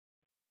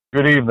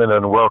Good evening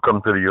and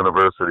welcome to the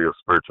University of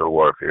Spiritual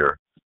Warfare,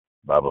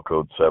 Bible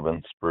Code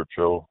 7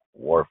 Spiritual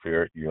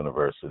Warfare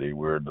University.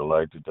 We're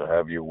delighted to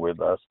have you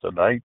with us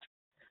tonight,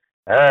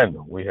 and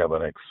we have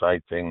an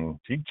exciting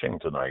teaching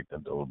tonight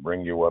that will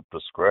bring you up to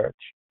scratch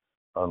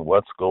on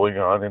what's going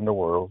on in the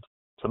world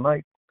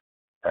tonight.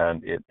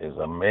 And it is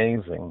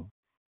amazing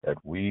that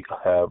we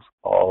have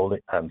all the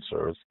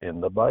answers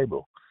in the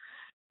Bible.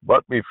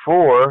 But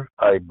before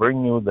I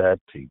bring you that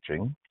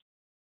teaching,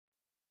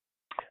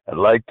 I'd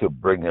like to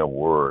bring a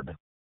word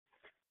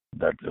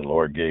that the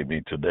Lord gave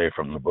me today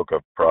from the book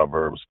of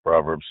Proverbs,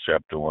 Proverbs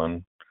chapter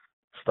 1,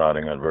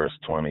 starting at verse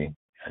 20.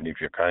 And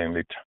if you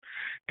kindly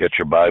get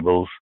your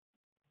Bibles,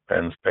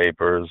 pens,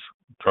 papers,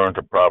 turn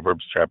to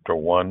Proverbs chapter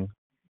 1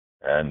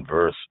 and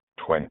verse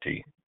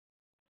 20.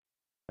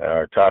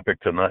 Our topic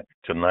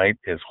tonight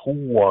is who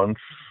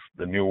wants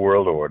the New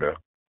World Order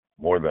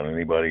more than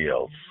anybody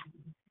else?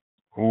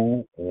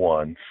 Who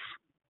wants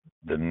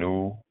the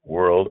New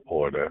World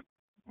Order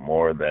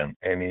more than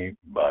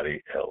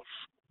anybody else?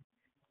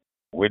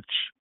 Which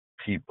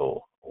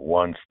people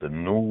wants the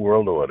New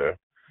World Order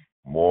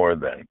more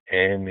than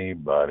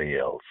anybody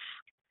else?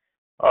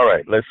 All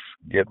right, let's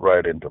get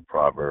right into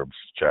Proverbs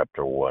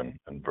chapter 1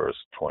 and verse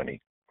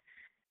 20.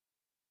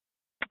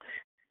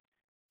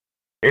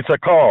 It's a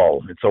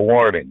call, it's a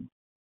warning,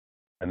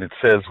 and it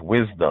says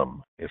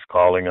wisdom is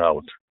calling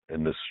out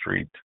in the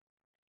street.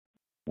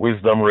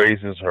 Wisdom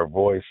raises her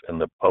voice in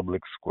the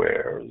public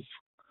squares.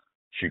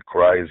 She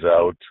cries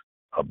out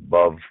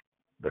above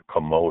the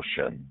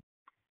commotion.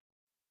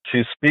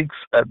 She speaks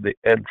at the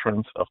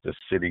entrance of the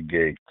city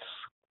gates.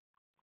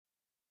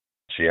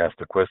 She asked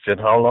the question,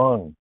 how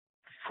long,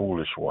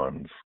 foolish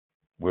ones,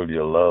 will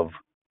you love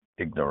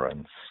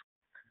ignorance?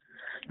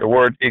 The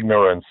word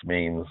ignorance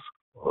means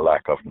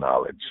lack of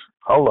knowledge.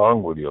 How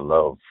long will you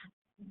love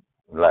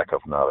lack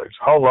of knowledge?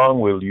 How long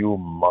will you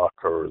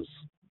mockers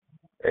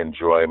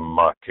enjoy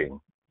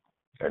mocking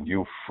and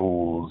you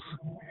fools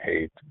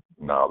hate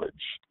knowledge?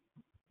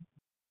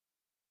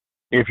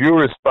 If you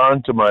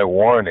respond to my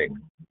warning,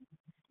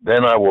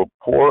 then I will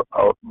pour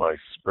out my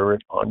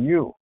spirit on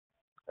you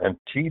and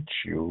teach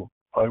you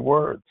my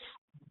words.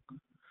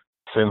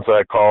 Since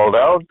I called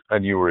out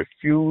and you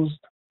refused,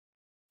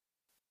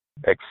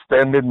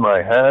 extended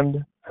my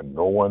hand and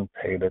no one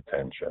paid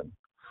attention.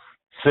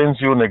 Since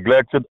you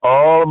neglected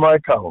all my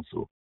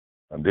counsel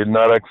and did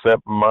not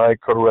accept my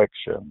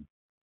correction,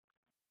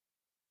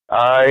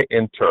 I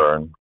in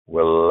turn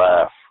will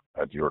laugh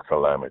at your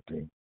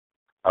calamity.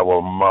 I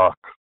will mock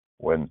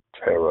when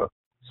terror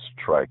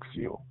strikes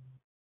you.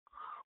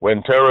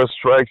 When terror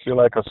strikes you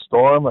like a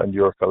storm and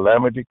your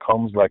calamity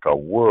comes like a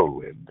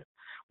whirlwind,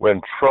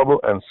 when trouble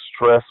and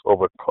stress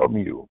overcome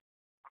you,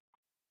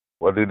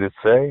 what did it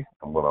say?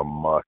 I'm going to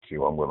mock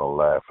you. I'm going to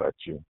laugh at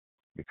you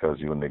because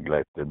you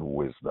neglected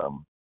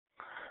wisdom.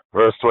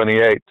 Verse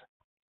 28,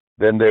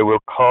 then they will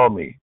call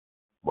me,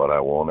 but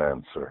I won't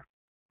answer.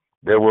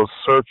 They will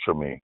search for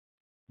me,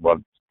 but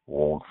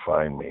won't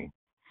find me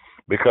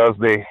because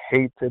they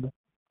hated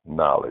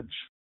knowledge.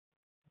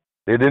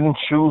 They didn't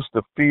choose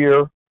to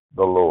fear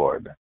the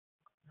Lord.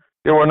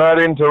 They were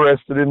not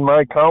interested in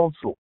my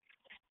counsel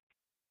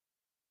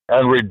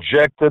and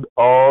rejected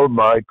all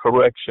my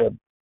correction.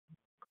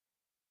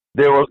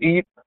 They will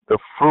eat the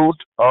fruit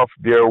of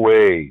their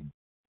way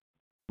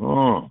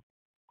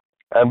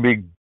and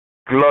be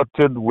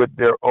glutted with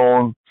their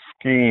own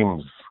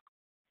schemes.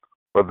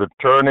 For the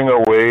turning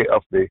away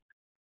of the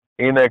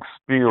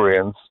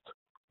inexperienced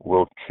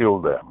will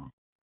kill them,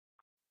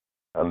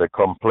 and the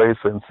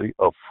complacency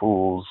of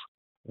fools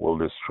will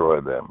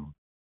destroy them.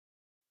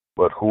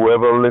 But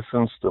whoever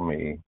listens to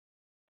me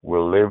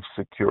will live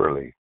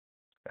securely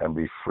and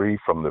be free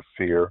from the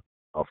fear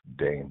of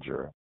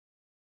danger.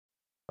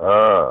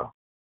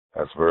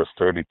 That's verse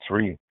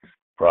 33,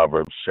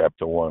 Proverbs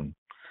chapter 1.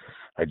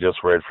 I just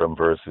read from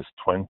verses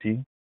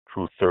 20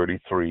 through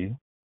 33,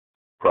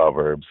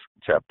 Proverbs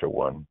chapter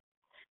 1.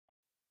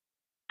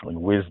 And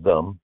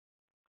wisdom,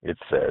 it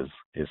says,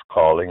 is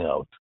calling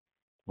out,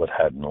 but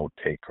had no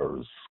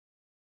takers.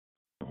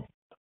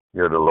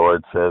 Here the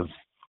Lord says,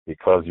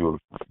 because you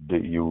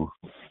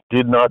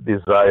did not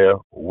desire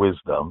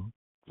wisdom,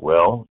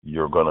 well,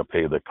 you're going to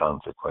pay the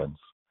consequence.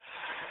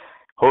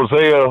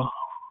 Hosea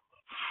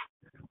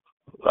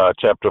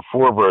chapter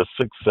 4, verse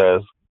 6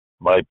 says,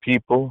 my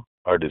people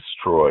are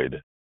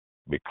destroyed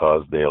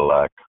because they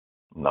lack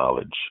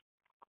knowledge.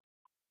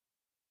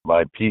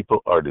 My people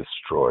are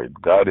destroyed.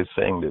 God is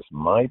saying this,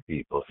 my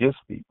people, his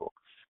people,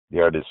 they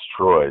are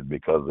destroyed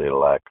because they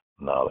lack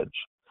knowledge.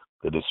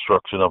 The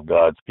destruction of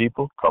God's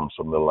people comes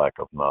from the lack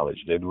of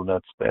knowledge. They do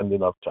not spend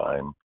enough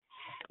time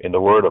in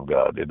the Word of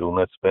God. They do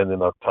not spend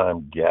enough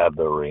time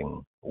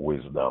gathering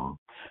wisdom.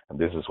 And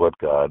this is what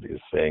God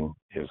is saying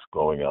is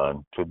going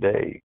on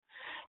today.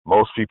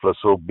 Most people are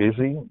so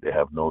busy, they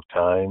have no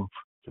time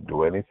to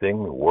do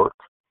anything, work,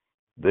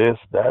 this,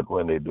 that.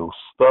 When they do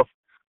stuff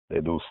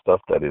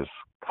that is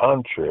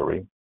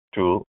contrary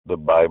to the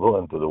Bible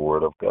and to the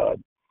Word of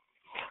God.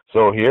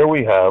 So here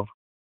we have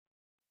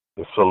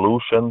the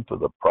solution to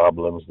the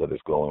problems that is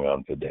going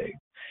on today.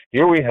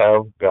 Here we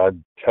have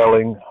God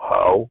telling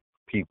how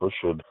people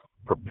should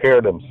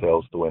prepare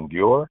themselves to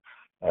endure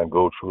and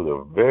go through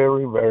the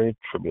very, very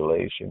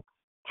tribulation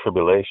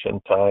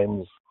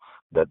times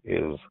that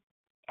is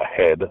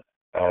ahead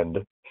and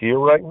here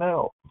right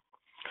now.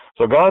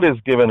 So God has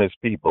given his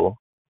people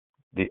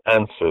the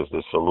answers,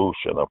 the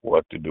solution of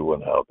what to do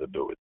and how to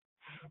do it.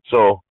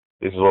 So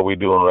this is what we're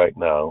doing right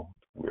now.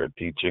 We're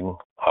teaching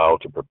how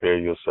to prepare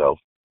yourself,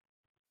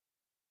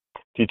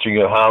 teaching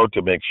you how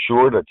to make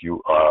sure that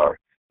you are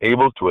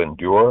able to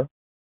endure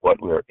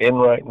what we're in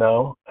right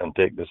now and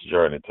take this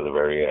journey to the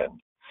very end.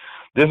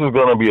 This is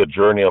going to be a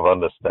journey of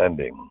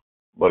understanding,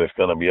 but it's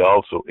going to be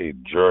also a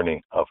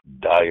journey of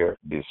dire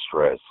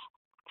distress,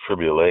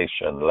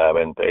 tribulation,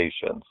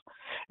 lamentations.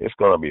 It's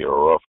going to be a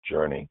rough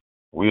journey.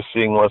 We're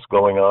seeing what's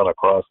going on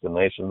across the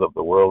nations of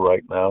the world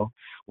right now.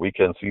 We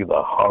can see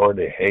the horror,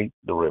 the hate,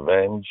 the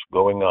revenge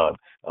going on,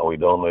 and we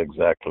don't know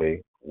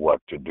exactly what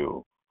to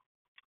do.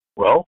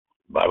 Well,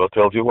 the Bible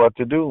tells you what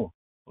to do.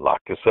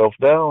 Lock yourself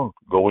down.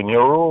 Go in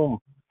your room.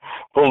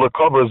 Pull the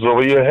covers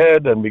over your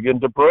head and begin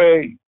to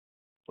pray.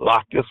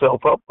 Lock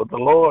yourself up with the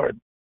Lord.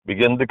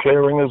 Begin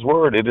declaring his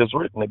word. It is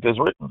written. It is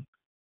written.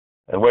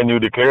 And when you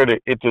declare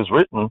that it is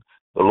written,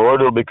 the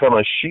Lord will become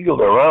a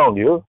shield around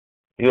you.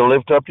 He'll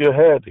lift up your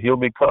head. He'll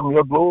become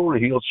your glory.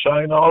 He'll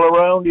shine all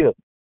around you.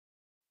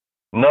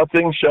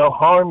 Nothing shall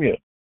harm you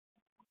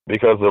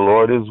because the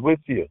Lord is with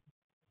you.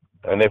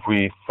 And if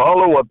we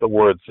follow what the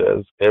word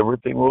says,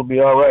 everything will be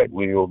all right.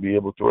 We will be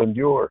able to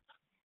endure,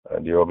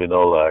 and there will be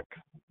no lack.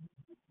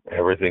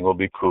 Everything will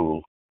be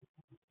cool.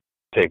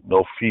 Take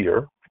no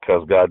fear,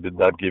 because God did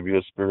not give you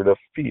a spirit of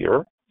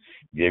fear.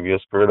 He gave you a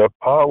spirit of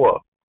power.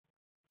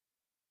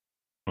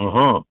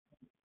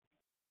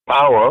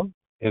 Power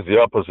is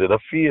the opposite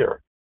of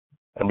fear.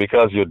 And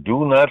because you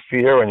do not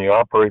fear and you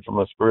operate from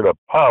a spirit of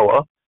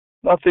power,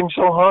 nothing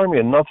shall harm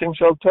you. Nothing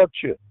shall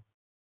touch you.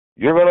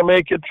 You're going to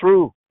make it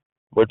through.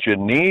 But you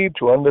need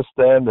to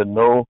understand and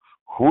know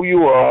who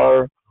you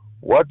are,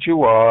 what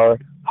you are,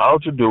 how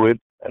to do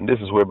it. And this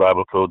is where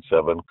Bible Code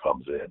 7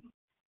 comes in.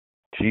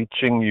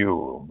 Teaching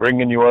you,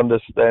 bringing you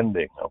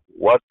understanding of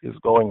what is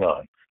going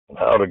on and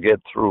how to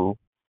get through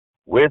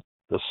with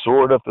the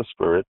sword of the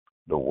Spirit,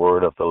 the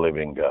word of the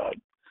living God.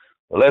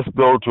 Let's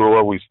go to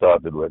what we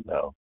started with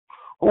now.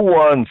 Who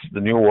wants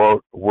the new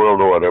world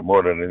order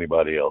more than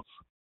anybody else?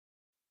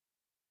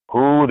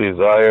 Who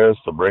desires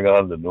to bring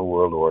on the new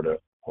world order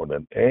more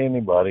than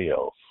anybody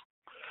else?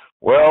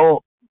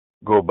 Well,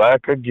 go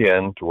back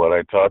again to what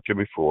I taught you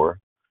before.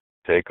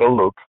 Take a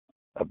look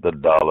at the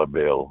dollar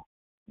bill.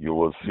 You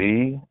will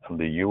see on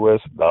the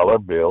U.S. dollar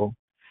bill,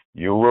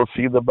 you will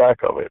see the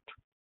back of it.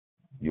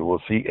 You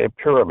will see a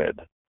pyramid.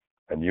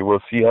 And you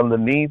will see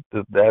underneath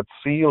that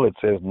seal, it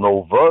says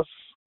Novus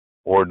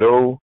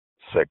Ordo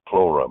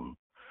Seclorum.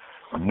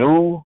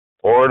 New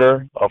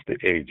Order of the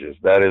Ages.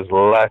 That is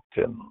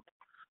Latin.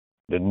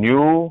 The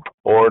New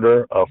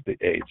Order of the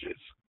Ages.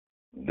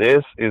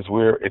 This is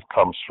where it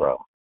comes from.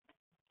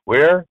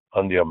 Where?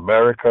 On the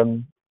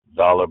American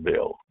dollar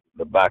bill.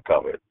 The back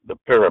of it. The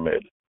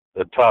pyramid.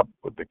 The top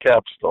with the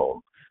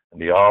capstone.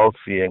 And the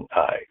all-seeing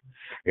eye.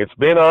 It's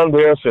been on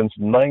there since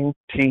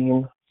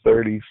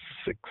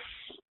 1936.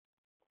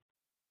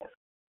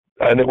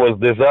 And it was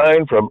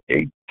designed from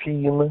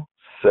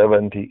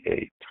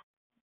 1878.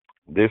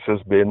 This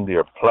has been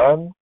their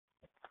plan,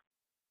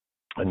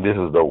 and this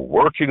is the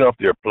working of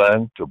their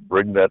plan to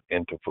bring that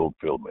into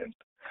fulfillment.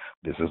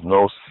 This is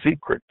no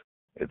secret.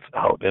 It's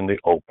out in the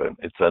open.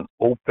 It's an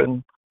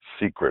open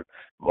secret.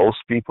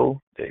 Most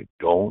people, they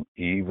don't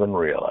even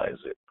realize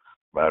it.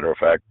 Matter of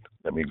fact,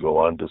 let me go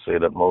on to say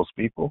that most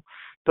people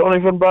don't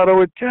even bother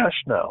with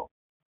cash now.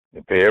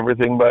 They pay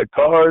everything by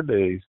card.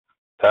 They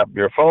tap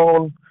your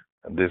phone.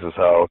 And this is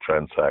how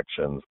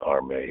transactions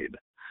are made.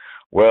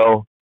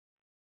 Well,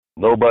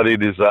 nobody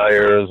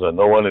desires and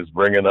no one is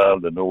bringing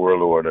on the New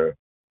World Order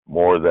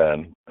more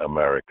than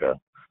America.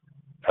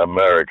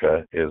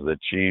 America is the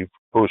chief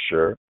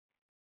pusher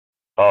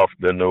of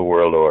the New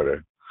World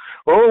Order.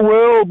 Oh,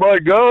 well, by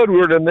God,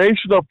 we're the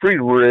nation of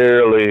freedom.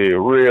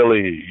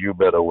 Really, you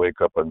better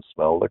wake up and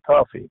smell the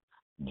coffee.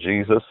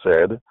 Jesus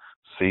said,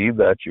 see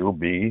that you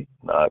be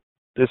not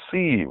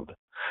deceived.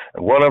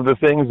 And one of the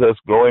things that's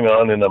going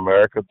on in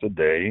America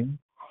today,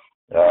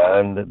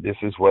 and this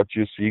is what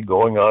you see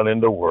going on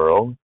in the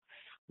world,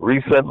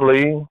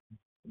 recently,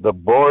 the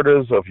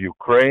borders of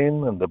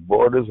Ukraine and the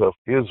borders of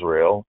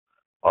Israel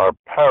are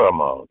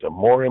paramount and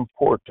more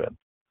important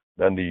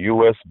than the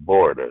U.S.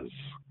 borders.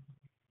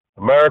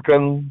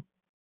 American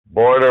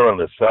border on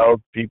the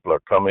south, people are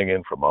coming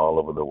in from all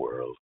over the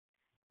world.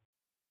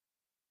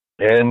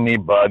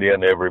 Anybody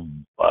and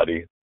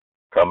everybody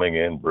coming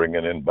in,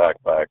 bringing in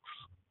backpacks.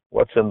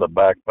 What's in the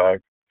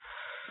backpack?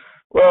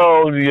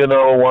 Well, you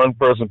know, one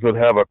person could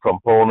have a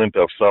component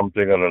of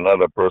something and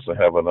another person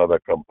have another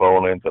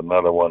component,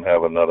 another one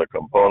have another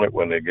component.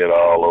 When they get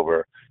all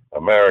over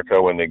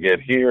America, when they get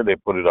here, they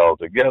put it all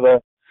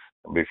together.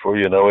 And before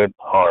you know it,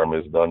 harm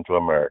is done to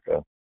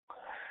America.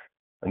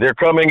 And they're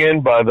coming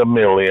in by the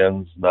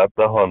millions, not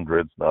the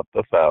hundreds, not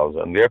the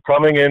thousand. They're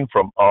coming in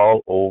from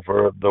all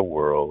over the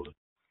world.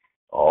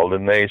 All the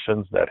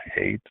nations that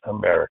hate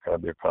America,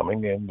 they're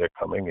coming in, they're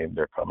coming in,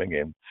 they're coming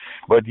in.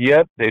 But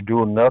yet they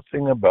do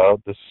nothing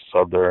about the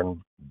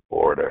southern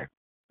border.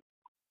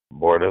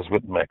 Borders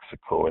with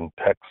Mexico and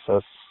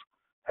Texas,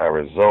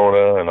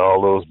 Arizona, and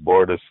all those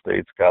border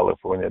states,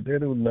 California, they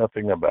do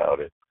nothing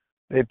about it.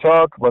 They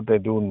talk, but they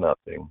do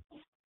nothing.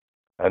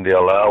 And they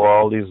allow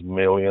all these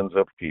millions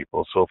of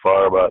people. So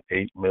far, about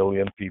 8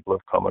 million people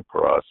have come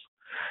across.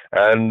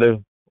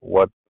 And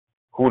what,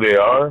 who they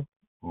are,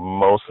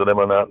 most of them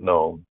are not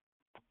known.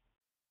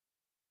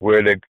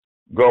 Where they're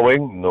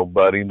going,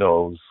 nobody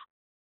knows.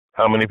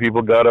 How many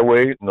people got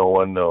away? No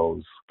one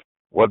knows.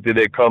 What did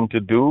they come to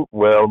do?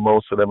 Well,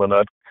 most of them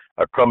are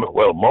coming.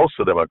 Well, most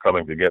of them are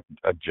coming to get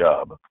a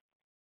job.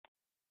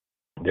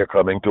 They're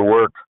coming to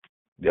work.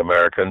 The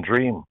American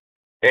dream,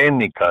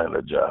 any kind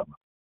of job.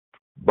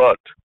 But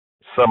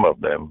some of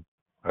them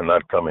are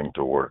not coming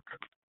to work.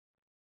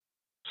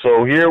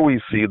 So here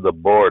we see the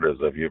borders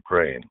of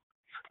Ukraine,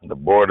 the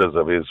borders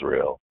of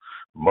Israel.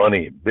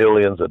 Money,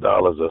 billions of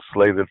dollars are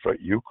slated for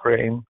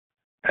Ukraine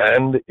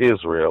and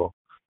Israel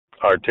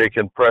are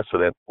taking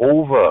precedent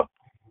over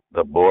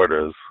the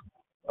borders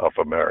of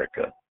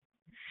America.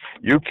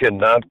 You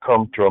cannot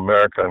come to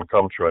America and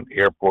come through an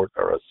airport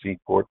or a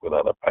seaport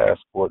without a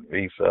passport,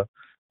 visa,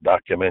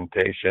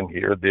 documentation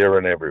here, there,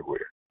 and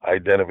everywhere,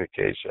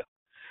 identification.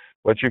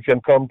 But you can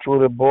come through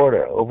the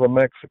border over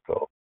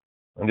Mexico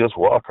and just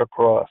walk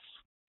across.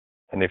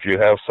 And if you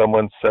have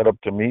someone set up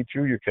to meet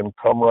you, you can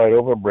come right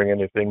over, bring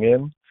anything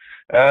in,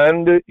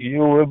 and you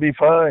will be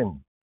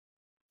fine.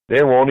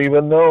 They won't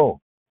even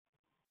know.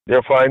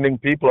 They're finding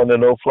people on the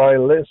no-fly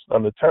list,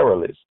 on the terror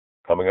list,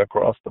 coming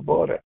across the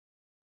border.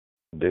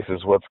 This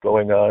is what's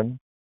going on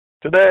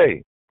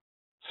today.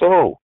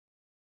 So,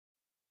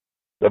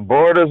 the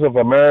borders of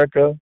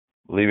America,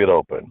 leave it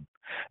open.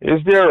 Is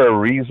there a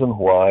reason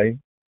why?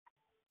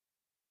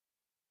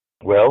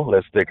 Well,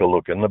 let's take a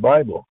look in the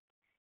Bible.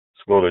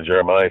 Let's go to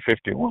Jeremiah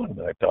 51.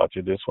 I taught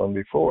you this one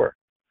before.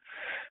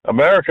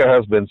 America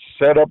has been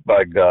set up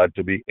by God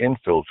to be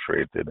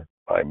infiltrated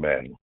by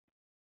men.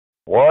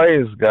 Why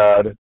is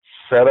God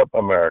set up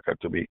America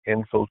to be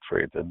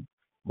infiltrated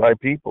by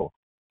people?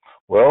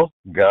 Well,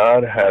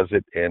 God has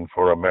it in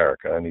for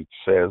America, and He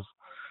says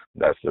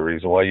that's the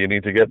reason why you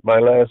need to get my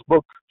last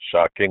book,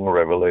 Shocking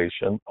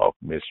Revelation of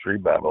Mystery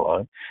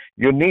Babylon.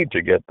 You need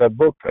to get that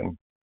book and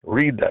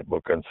read that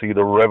book and see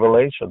the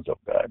revelations of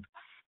God.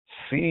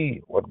 See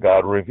what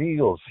God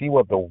reveals. See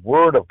what the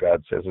Word of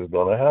God says is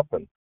going to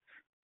happen.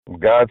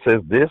 God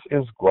says, this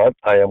is what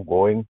I am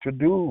going to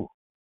do.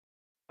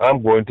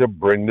 I'm going to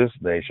bring this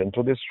nation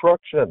to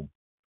destruction.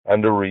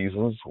 And the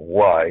reasons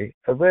why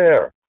are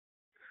there.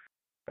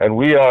 And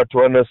we are to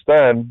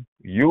understand,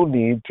 you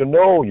need to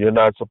know. You're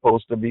not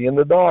supposed to be in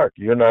the dark.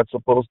 You're not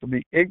supposed to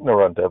be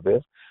ignorant of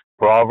this.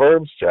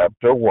 Proverbs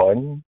chapter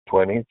 1,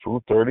 20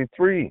 through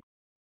 33.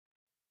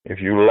 If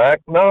you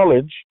lack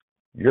knowledge,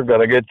 you're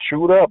going to get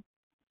chewed up.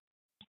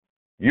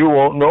 You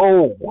won't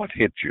know what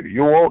hit you.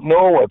 You won't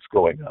know what's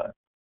going on.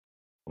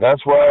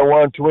 That's why I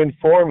want to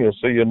inform you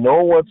so you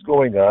know what's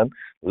going on,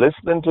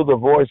 listening to the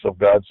voice of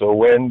God, so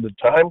when the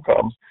time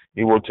comes,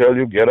 He will tell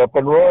you, get up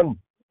and run.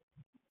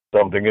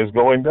 Something is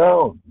going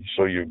down.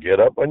 So you get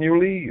up and you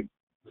leave.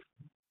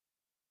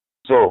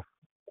 So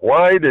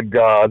why did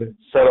God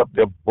set up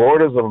the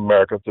borders of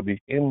America to be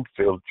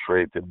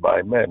infiltrated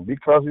by men?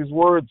 Because His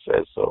Word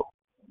says so.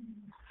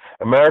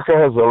 America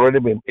has already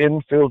been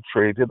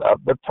infiltrated at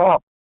the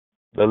top,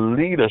 the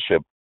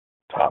leadership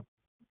top.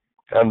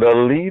 And the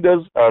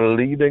leaders are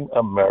leading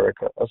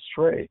America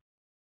astray.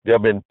 They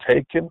have been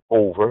taken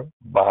over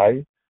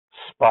by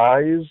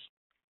spies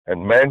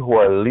and men who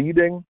are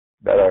leading,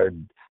 that are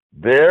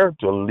there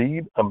to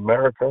lead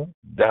America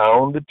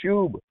down the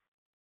tube.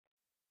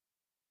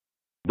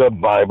 The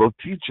Bible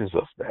teaches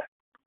us that.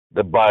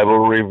 The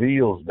Bible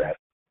reveals that.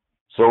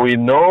 So we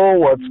know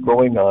what's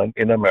going on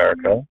in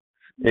America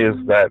is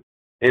that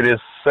it is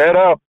set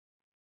up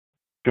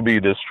to be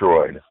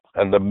destroyed.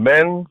 And the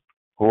men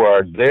who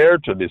are there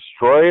to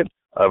destroy it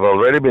have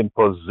already been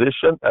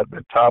positioned at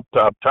the top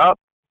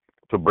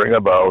to bring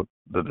about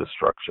the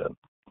destruction.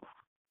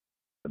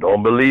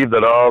 Don't believe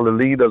that all the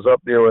leaders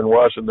up there in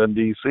Washington,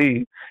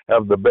 D.C.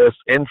 have the best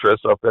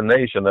interests of the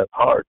nation at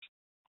heart.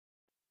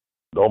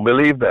 Don't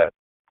believe that.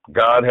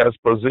 God has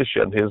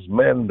positioned His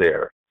men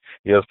there.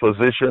 He has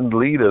positioned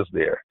leaders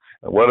there.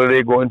 And what are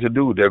they going to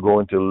do? They're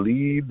going to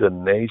lead the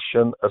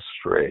nation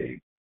astray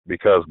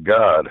because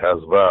God has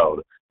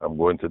vowed, I'm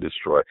going to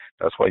destroy.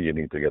 That's why you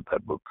need to get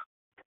that book.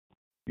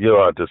 You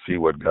ought to see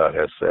what God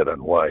has said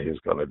and why He's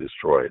going to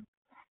destroy it.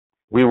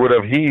 We would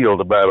have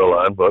healed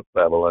Babylon, but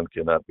Babylon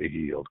cannot be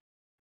healed.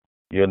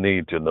 You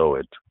need to know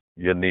it.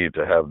 You need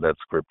to have that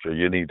scripture.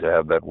 You need to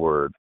have that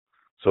word.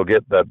 So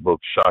get that book,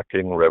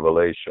 Shocking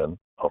Revelation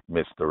of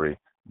Mystery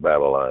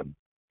Babylon.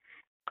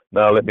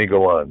 Now let me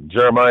go on.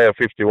 Jeremiah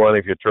 51,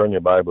 if you turn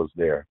your Bibles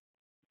there,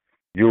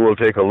 you will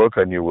take a look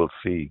and you will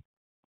see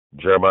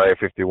Jeremiah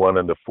 51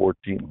 and the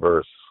 14th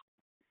verse.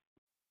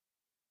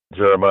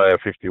 Jeremiah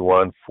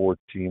 51,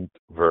 14th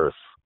verse.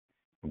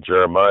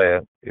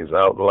 Jeremiah is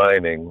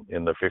outlining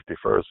in the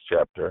 51st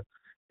chapter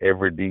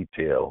every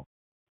detail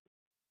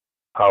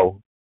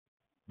how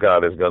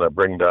God is going to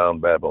bring down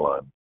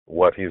Babylon,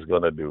 what he's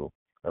going to do,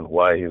 and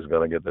why he's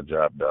going to get the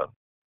job done.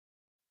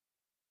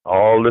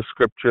 All the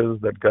scriptures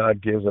that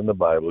God gives in the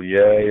Bible,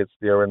 yeah, it's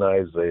there in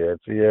Isaiah,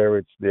 it's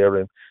there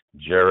in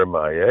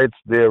Jeremiah, it's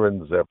there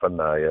in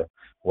Zephaniah,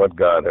 what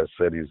God has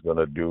said he's going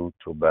to do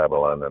to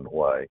Babylon and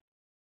why.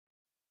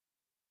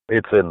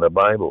 It's in the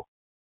Bible.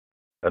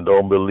 And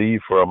don't believe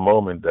for a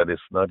moment that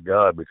it's not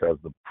God, because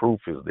the proof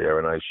is there,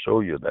 and I show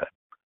you that.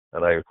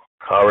 And I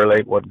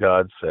correlate what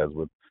God says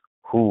with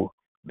who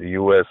the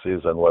U.S.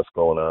 is and what's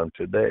going on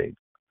today.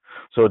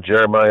 So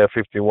Jeremiah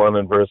 51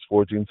 and verse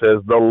 14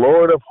 says, the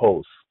Lord of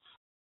hosts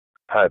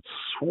had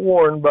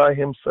sworn by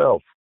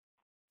himself.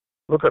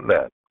 Look at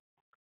that.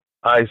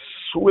 I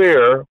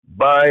swear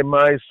by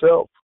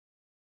myself.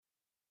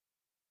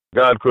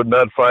 God could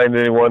not find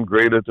anyone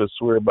greater to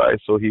swear by,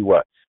 so he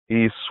what?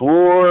 He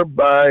swore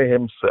by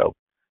himself,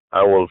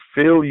 I will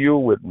fill you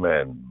with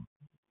men.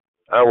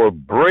 I will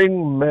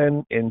bring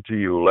men into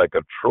you like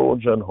a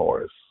Trojan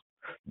horse,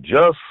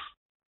 just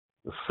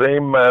the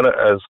same manner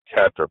as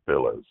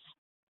caterpillars.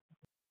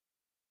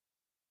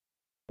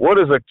 What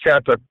does a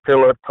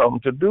caterpillar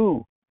come to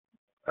do?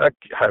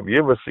 Have you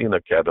ever seen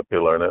a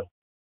caterpillar in a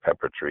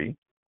pepper tree?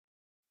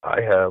 I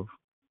have.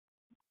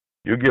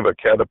 You give a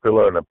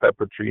caterpillar in a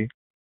pepper tree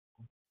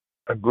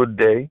a good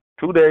day,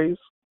 2 days,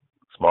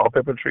 small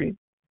pepper tree,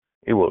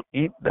 it will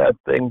eat that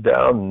thing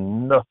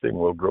down. Nothing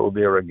will grow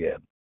there again.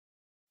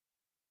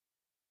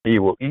 He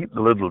will eat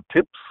the little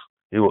tips.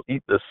 He will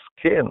eat the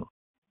skin,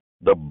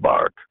 the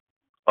bark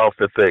of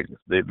the things,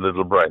 the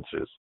little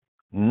branches.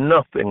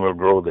 Nothing will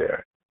grow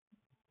there.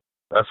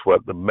 That's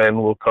what the men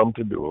will come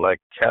to do, like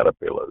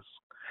caterpillars.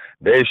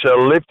 They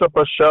shall lift up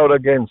a shout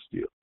against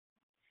you.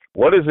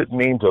 What does it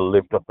mean to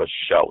lift up a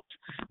shout?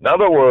 In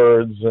other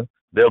words,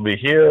 they'll be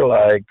here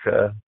like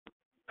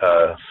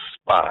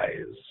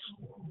spies.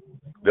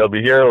 They'll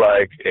be here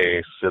like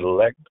a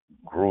select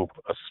group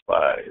of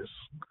spies.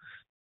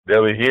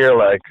 They'll be here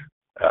like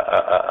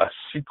a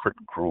secret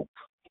group.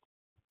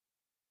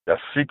 A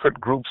secret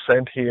group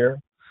sent here,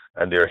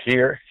 and they're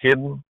here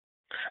hidden.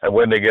 And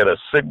when they get a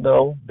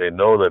signal, they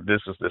know that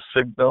this is the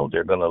signal.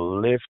 They're going to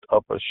lift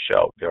up a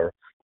shout. They're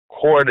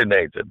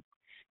coordinated.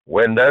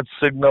 When that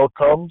signal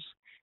comes,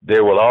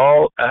 they will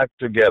all act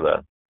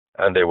together,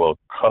 and they will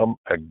come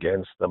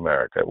against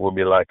America. It will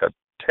be like a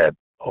Tet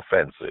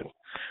offensive.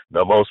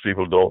 Now, most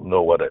people don't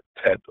know what a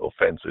Tet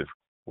offensive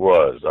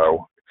was,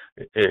 or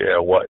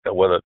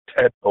what a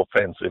Tet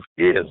offensive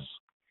is.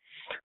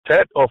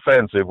 Tet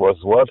offensive was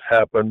what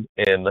happened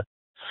in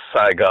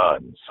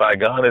Saigon.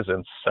 Saigon is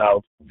in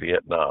South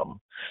Vietnam.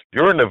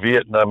 During the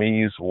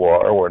Vietnamese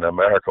War, when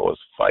America was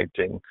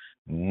fighting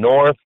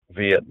North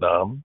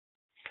Vietnam,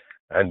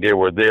 and they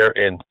were there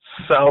in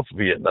South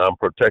Vietnam,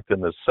 protecting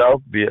the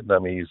South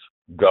Vietnamese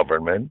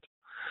government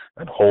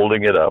and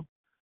holding it up,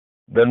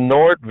 the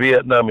North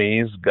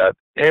Vietnamese got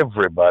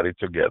everybody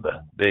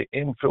together. They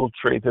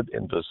infiltrated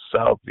into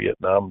South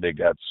Vietnam. They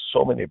got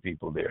so many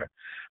people there.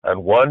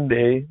 And one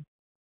day,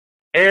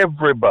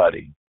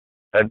 everybody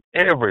and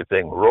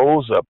everything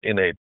rose up in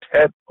a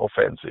Tet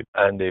offensive,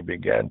 and they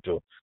began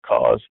to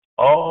cause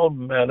all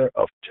manner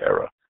of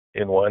terror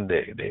in one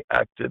day. They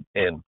acted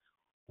in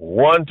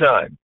one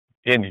time,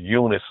 in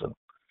unison.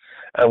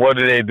 And what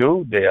did they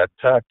do? They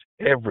attacked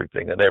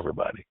everything and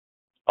everybody.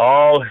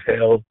 All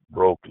hell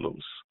broke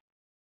loose.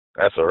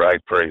 That's the right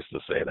phrase to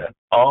say that.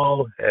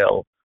 All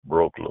hell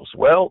broke loose.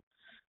 Well,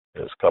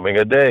 there's coming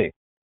a day.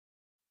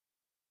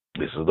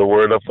 This is the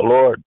word of the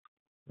Lord.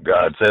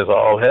 God says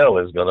all hell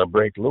is going to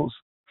break loose.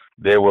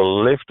 They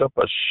will lift up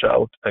a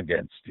shout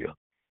against you.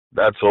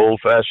 That's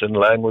old-fashioned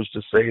language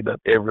to say that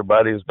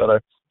everybody is going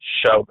to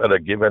shout at a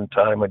given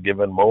time, a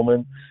given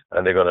moment,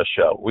 and they're going to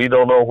shout. We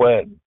don't know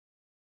when.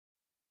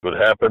 Could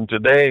happen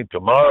today,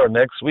 tomorrow,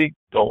 next week.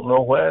 Don't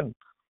know when.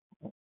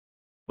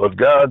 But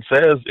God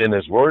says in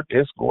His Word,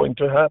 it's going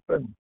to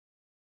happen.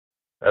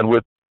 And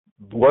with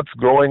what's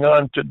going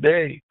on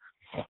today,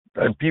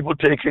 and people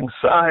taking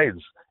sides,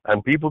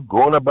 and people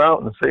going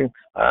about and saying,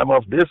 I'm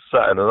of this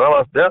side and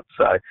I'm of that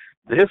side,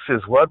 this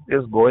is what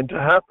is going to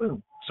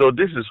happen. So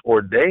this is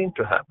ordained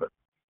to happen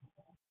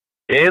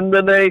in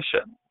the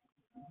nation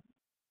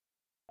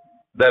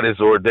that is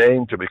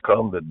ordained to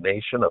become the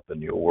nation of the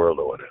New World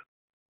Order.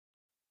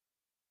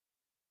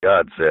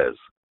 God says,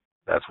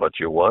 that's what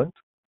you want,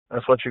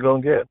 that's what you're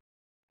going to get.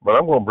 But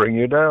I'm going to bring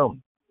you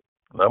down.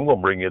 And I'm going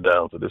to bring you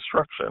down to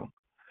destruction.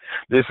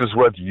 This is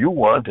what you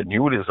want and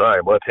you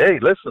desire. But hey,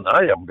 listen,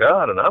 I am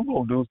God, and I'm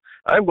going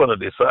to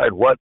decide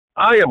what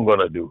I am going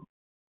to do.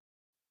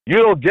 You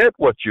don't get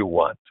what you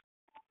want.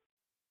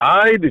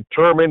 I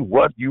determine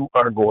what you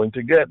are going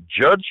to get.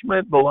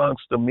 Judgment belongs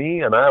to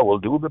me, and I will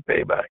do the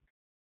payback.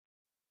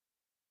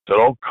 So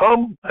don't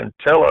come and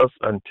tell us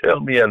and tell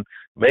me and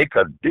make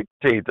a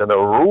dictate and a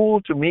rule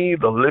to me,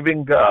 the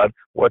living God,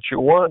 what you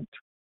want.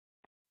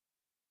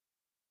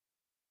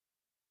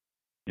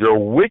 Your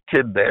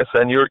wickedness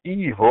and your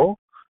evil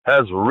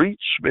has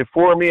reached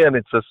before me, and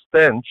it's a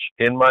stench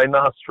in my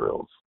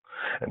nostrils.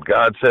 And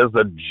God says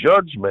the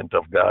judgment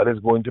of God is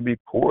going to be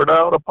poured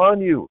out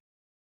upon you.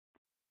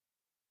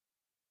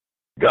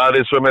 God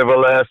is from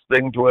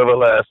everlasting to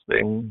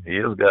everlasting. He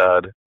is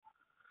God.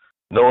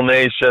 No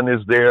nation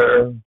is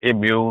there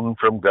immune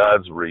from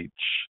God's reach.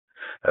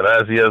 And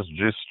as he has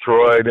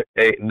destroyed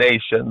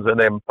nations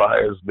and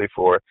empires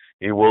before,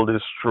 he will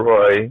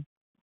destroy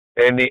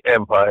any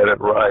empire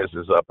that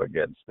rises up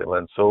against him.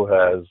 And so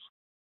has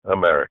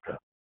America.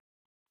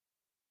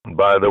 And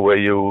by the way,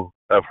 you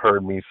have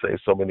heard me say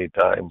so many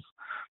times,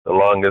 the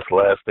longest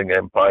lasting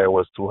empire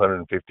was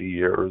 250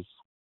 years.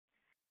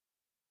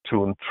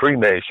 Three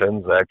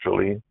nations,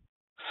 actually: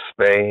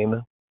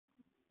 Spain,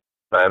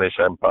 Spanish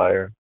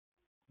Empire,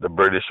 the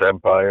British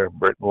Empire.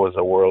 Britain was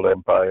a world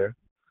empire.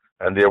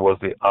 And there was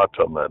the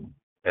Ottoman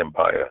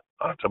Empire.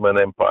 Ottoman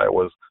Empire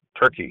was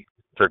Turkey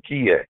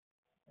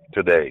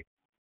today.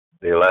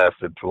 They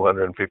lasted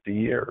 250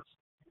 years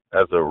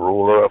as a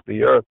ruler of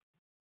the earth.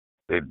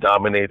 They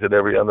dominated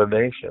every other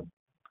nation.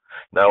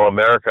 Now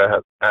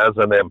America as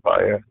an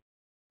empire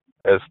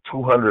has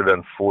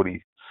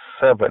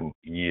 247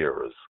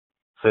 years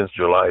since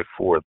July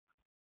 4th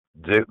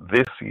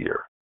this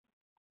year.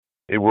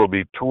 It will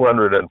be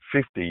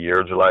 250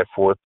 years, July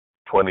 4th,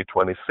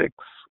 2026.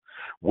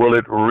 Will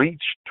it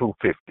reach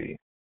 250?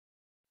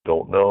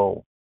 Don't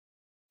know.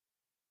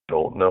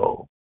 Don't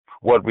know.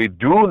 What we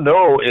do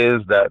know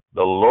is that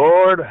the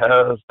Lord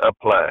has a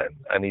plan,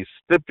 and he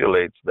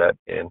stipulates that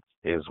in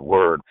his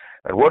word.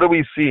 And what are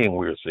we seeing?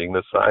 We're seeing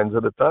the signs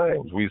of the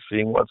times. We're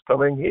seeing what's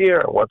coming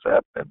here and what's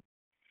happening.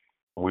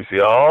 We see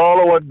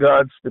all of what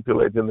God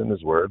stipulated in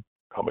his word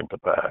coming to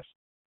pass.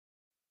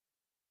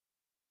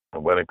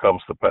 And when it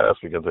comes to pass,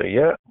 we can say,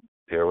 yeah,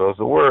 here was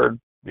the word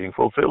being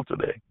fulfilled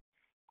today.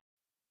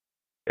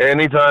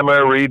 Anytime I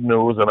read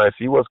news and I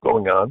see what's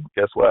going on,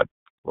 guess what?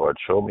 Lord,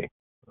 show me.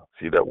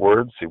 See that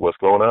word? See what's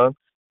going on?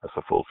 That's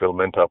a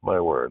fulfillment of my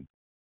word.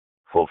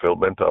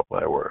 Fulfillment of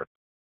my word.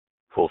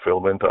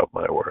 Fulfillment of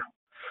my word.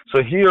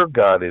 So here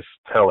God is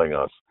telling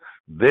us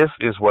this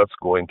is what's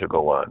going to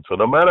go on. So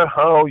no matter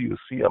how you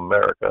see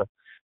America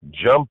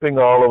jumping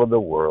all over the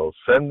world,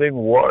 sending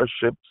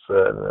warships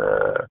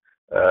and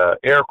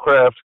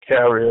aircraft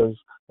carriers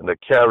and the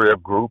carrier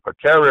group. A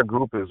carrier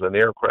group is an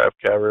aircraft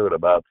carrier with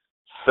about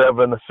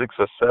 6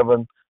 or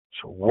 7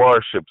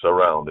 warships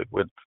around it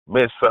with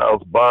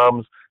missiles,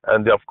 bombs,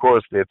 and of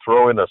course they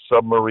throw in a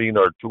submarine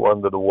or two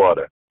under the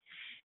water.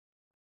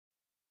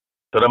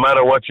 So no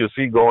matter what you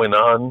see going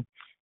on,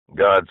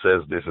 God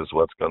says this is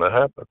what's going to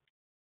happen.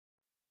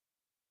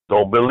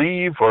 Don't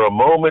believe for a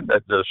moment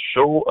that the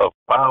show of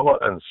power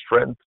and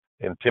strength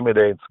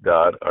intimidates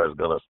God or is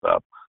going to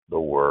stop the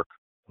work,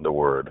 the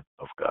word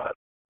of God.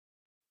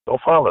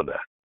 Don't follow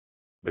that,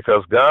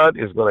 because God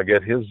is going to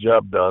get his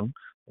job done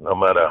no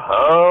matter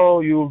how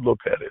you look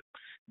at it.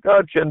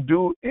 God can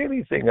do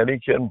anything, and he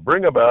can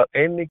bring about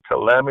any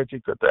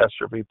calamity,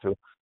 catastrophe to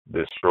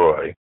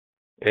destroy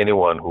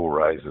anyone who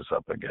rises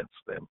up against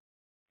them.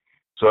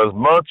 So as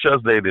much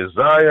as they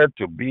desire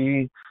to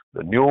be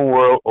the New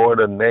World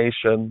Order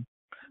nation,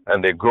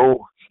 and they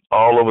go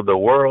all over the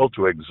world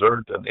to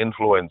exert and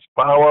influence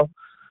power,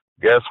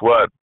 guess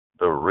what?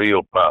 The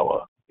real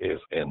power is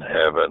in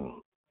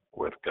heaven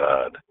with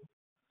God.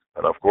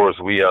 And of course,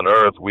 we on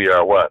earth, we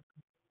are what?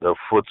 The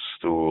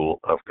footstool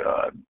of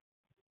God.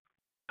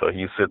 So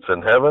he sits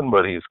in heaven,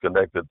 but he's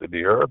connected to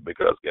the earth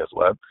because guess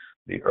what?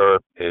 The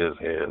earth is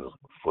his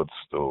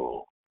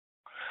footstool.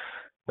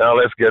 Now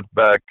let's get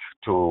back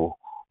to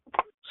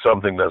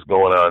something that's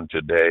going on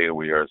today.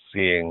 We are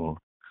seeing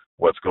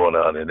what's going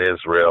on in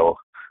Israel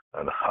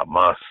and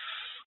Hamas.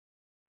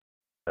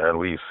 And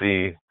we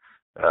see,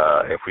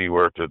 if we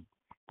were to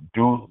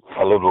do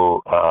a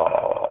little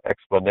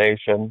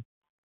explanation,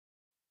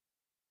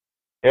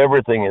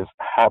 everything is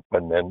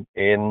happening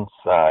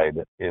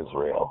inside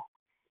Israel.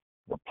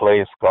 The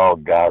place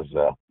called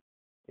Gaza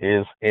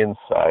is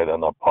inside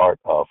and a part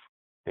of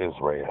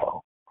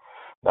Israel.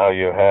 Now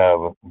you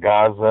have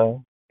Gaza,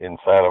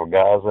 inside of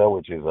Gaza,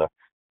 which is a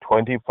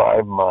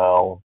 25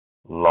 miles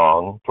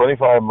long,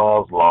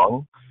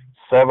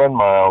 7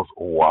 miles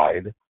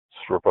wide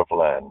strip of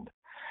land.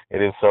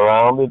 It is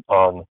surrounded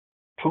on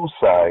 2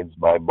 sides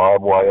by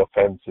barbed wire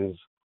fences,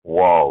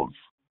 walls.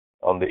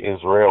 On the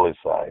Israeli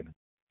side,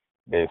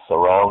 they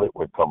surround it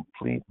with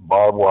complete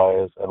barbed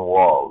wires and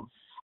walls.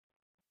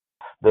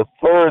 The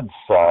third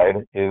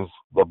side is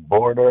the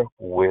border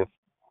with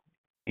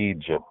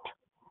Egypt.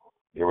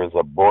 There is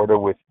a border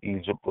with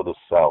Egypt to the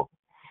south.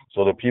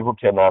 So the people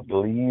cannot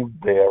leave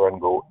there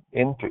and go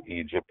into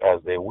Egypt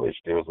as they wish.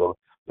 There's a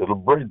little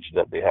bridge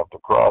that they have to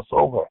cross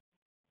over.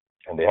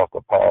 And they have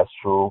to pass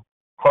through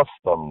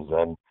customs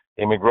and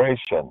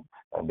immigration.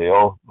 And they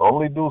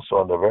only do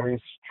so under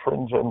very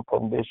stringent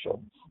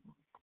conditions.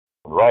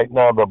 Right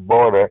now the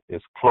border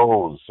is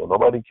closed, so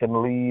nobody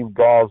can leave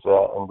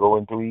Gaza and go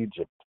into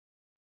Egypt.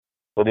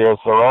 So they are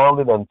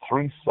surrounded on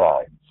 3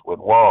 sides with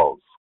walls.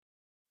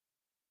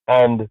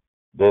 And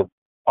the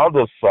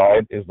other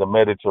side is the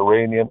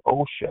Mediterranean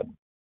Ocean.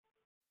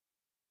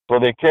 So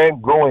they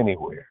can't go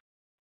anywhere.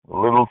 The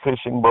little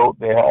fishing boat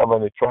they have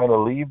and they're trying to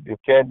leave, you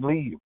can't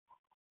leave.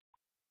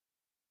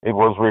 It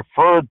was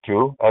referred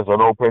to as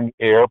an open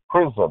air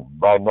prison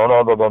by none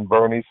other than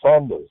Bernie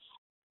Sanders.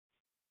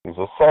 He's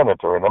a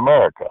senator in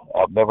America.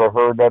 I've never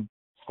heard that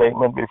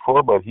statement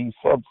before, but he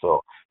said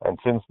so. And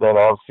since then,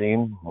 I've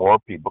seen more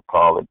people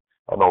call it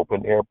an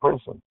open air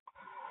prison.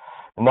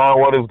 Now,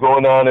 what is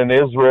going on in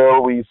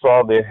Israel? We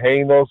saw the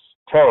heinous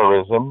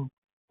terrorism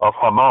of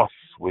Hamas,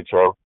 which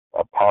are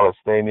a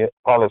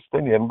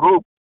Palestinian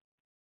group.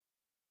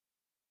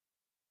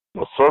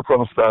 The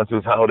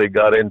circumstances, how they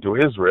got into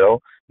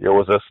Israel, there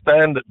was a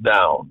stand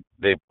down.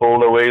 They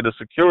pulled away the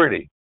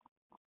security.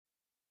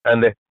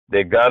 And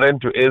they got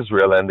into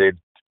Israel and they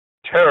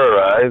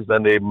terrorized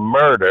and they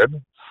murdered,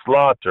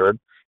 slaughtered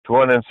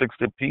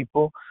 260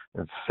 people,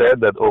 and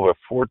said that over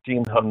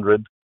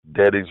 1,400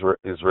 dead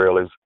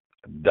Israelis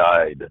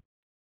died.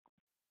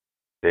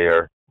 They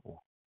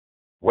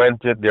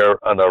went in there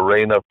on a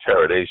reign of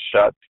terror. They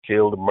shot,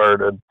 killed,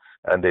 murdered,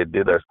 and they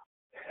did a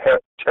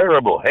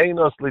terrible,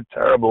 heinously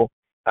terrible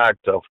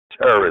act of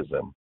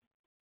terrorism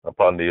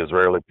upon the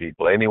Israeli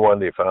people, anyone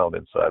they found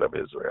inside of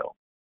Israel.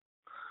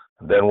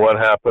 And then what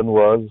happened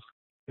was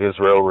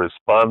Israel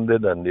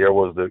responded, and there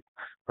was the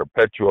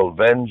perpetual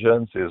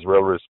vengeance.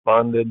 Israel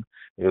responded.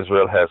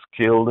 Israel has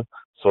killed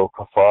so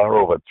far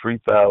over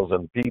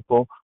 3,000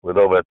 people, with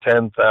over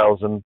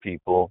 10,000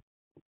 people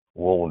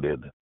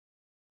wounded.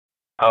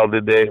 How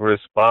did they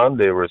respond?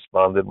 They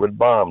responded with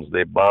bombs.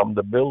 They bombed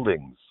the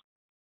buildings.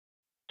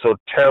 So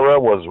terror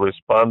was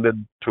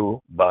responded to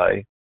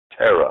by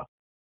terror.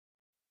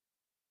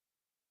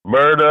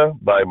 Murder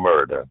by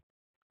murder.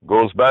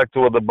 Goes back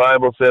to what the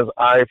Bible says,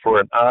 eye for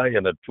an eye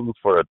and a tooth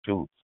for a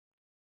tooth.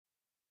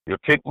 You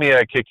kick me,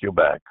 I kick you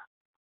back.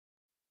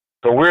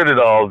 So where did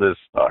all this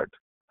start?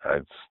 I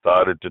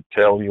started to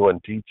tell you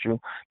and teach you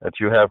that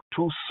you have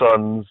two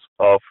sons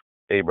of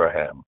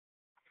Abraham.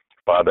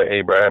 Father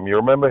Abraham, you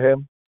remember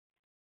him?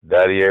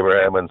 Daddy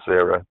Abraham and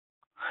Sarah.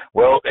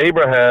 Well,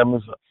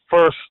 Abraham's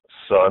first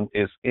son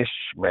is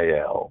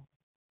Ishmael.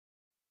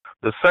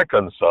 The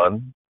second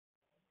son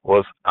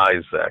was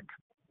Isaac.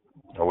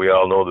 And we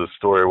all know the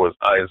story was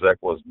Isaac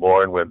was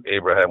born when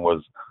Abraham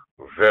was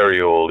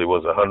very old. He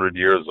was 100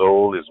 years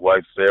old. His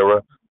wife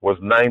Sarah was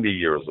 90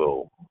 years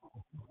old.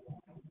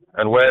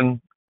 And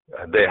when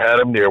they had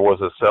him, there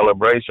was a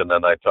celebration.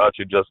 And I taught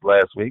you just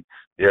last week,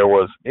 there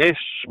was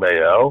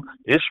Ishmael.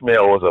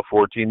 Ishmael was a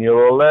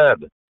 14-year-old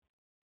lad.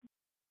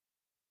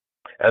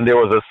 And there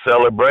was a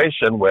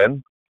celebration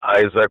when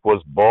Isaac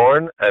was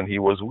born and he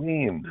was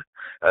weaned.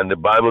 And the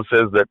Bible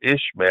says that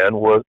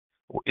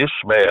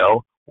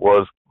Ishmael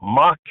was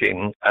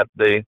mocking at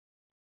the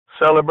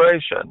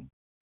celebration.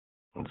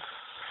 And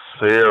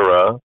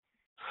Sarah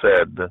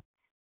said,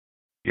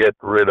 get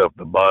rid of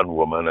the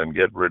bondwoman and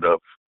get rid of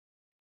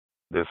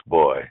this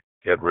boy.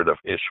 Get rid of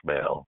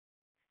Ishmael.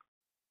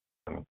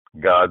 And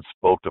God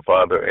spoke to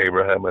Father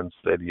Abraham and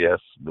said, yes,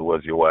 do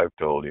as your wife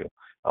told you.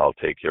 I'll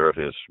take care of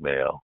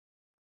Ishmael.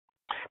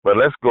 But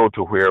let's go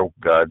to where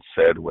God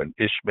said when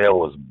Ishmael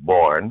was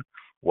born,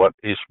 what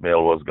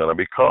Ishmael was going to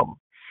become.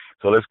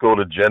 So let's go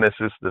to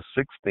Genesis, the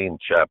 16th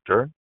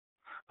chapter,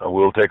 and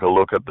we'll take a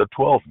look at the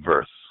 12th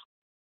verse.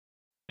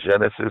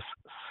 Genesis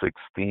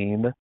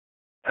 16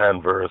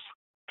 and verse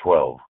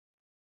 12.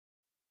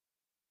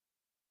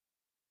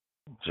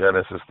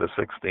 Genesis, the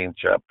 16th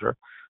chapter,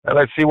 and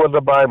let's see what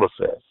the Bible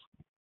says.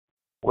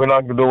 We're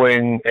not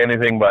doing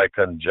anything by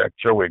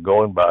conjecture. We're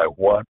going by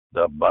what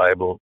the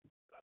Bible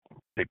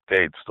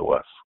dictates to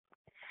us.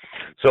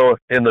 So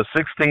in the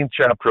 16th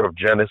chapter of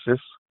Genesis,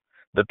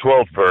 the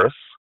 12th verse,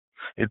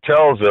 it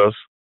tells us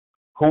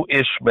who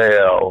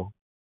Ishmael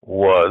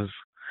was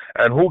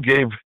and who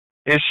gave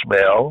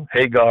Ishmael,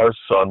 Hagar's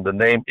son, the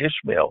name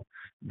Ishmael.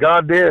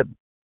 God did.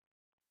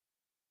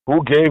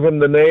 Who gave him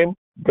the name?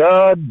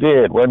 God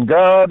did. When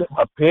God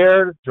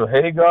appeared to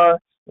Hagar,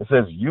 it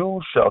says,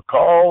 you shall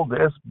call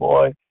this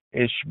boy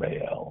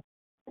Ishmael.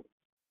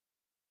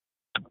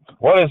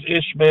 What does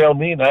Ishmael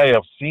mean? I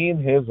have seen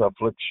his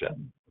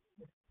affliction.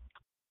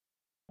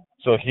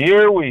 So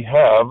here we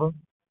have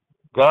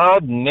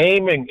God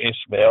naming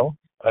Ishmael,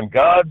 and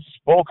God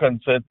spoke and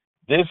said,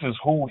 this is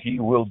who he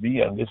will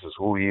be and this is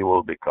who he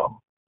will become.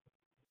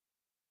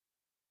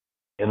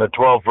 In the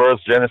 12th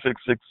verse, Genesis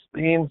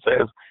 16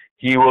 says,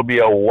 he will be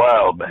a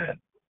wild man.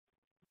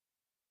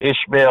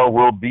 Ishmael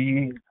will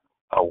be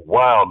a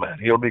wild man.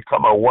 He'll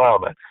become a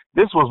wild man.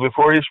 This was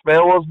before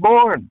Ishmael was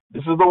born.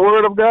 This is the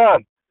word of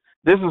God.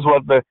 This is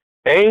what the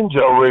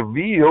angel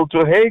revealed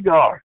to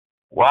Hagar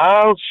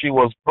while she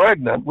was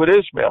pregnant with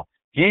Ishmael.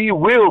 He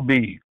will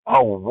be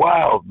a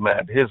wild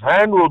man. His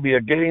hand will be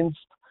against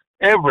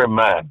every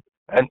man,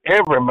 and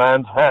every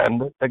man's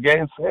hand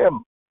against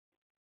him.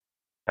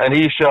 And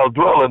he shall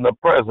dwell in the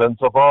presence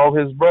of all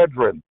his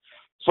brethren.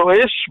 So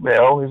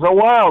Ishmael is a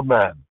wild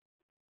man.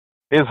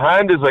 His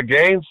hand is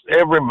against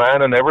every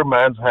man, and every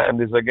man's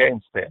hand is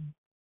against him.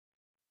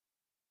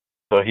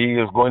 So he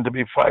is going to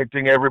be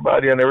fighting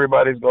everybody, and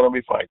everybody's going to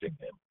be fighting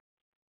him.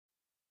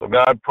 So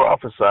God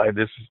prophesied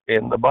this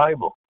in the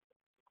Bible.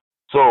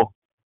 So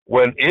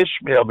when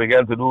Ishmael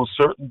began to do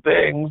certain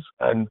things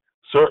and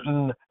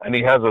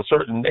he has a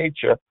certain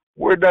nature,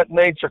 where'd that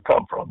nature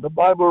come from? The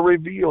Bible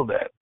revealed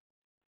that.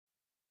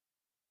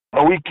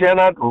 And we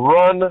cannot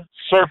run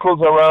circles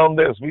around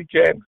this. We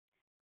can't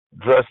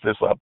dress this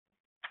up.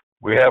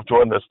 We have to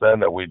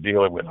understand that we're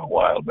dealing with a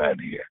wild man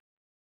here,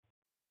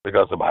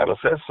 because the Bible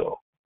says so.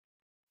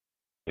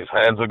 His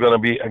hands are going to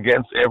be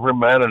against every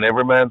man, and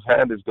every man's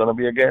hand is going to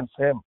be against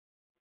him.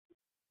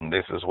 And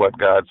this is what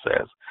God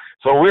says.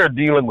 So we're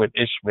dealing with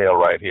Ishmael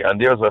right here.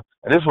 And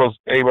this was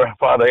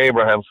Father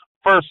Abraham's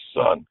first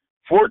son,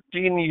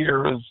 14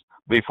 years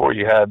before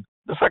he had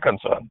the second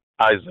son,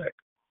 Isaac.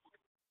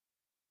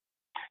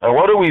 And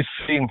what are we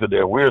seeing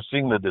today? We're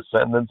seeing the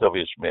descendants of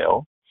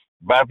Ishmael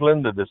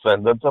battling the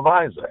descendants of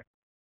Isaac.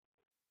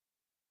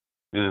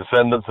 The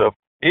descendants of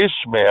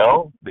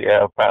Ishmael, they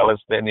have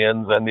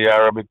Palestinians and the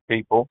Arabic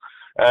people,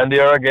 and they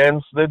are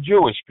against the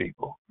Jewish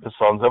people, the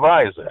sons of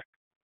Isaac.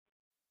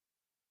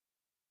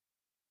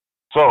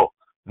 So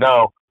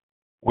now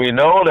we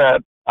know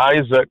that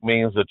Isaac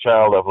means the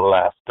child of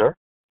laughter,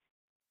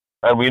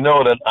 and we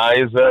know that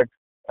Isaac,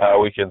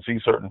 we can see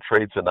certain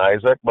traits in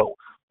Isaac, but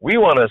we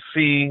want to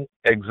see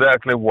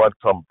exactly what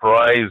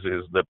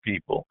comprises the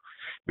people,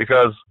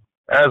 because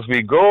as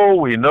we go,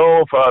 we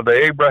know Father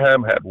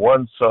Abraham had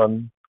one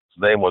son.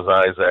 His name was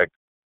Isaac.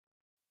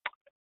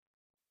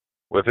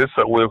 With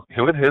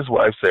his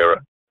wife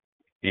Sarah,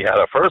 he had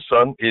a first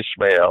son,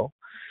 Ishmael.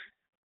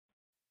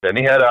 Then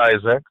he had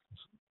Isaac,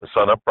 the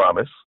son of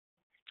promise.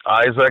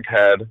 Isaac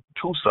had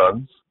two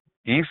sons,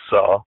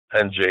 Esau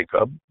and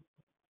Jacob.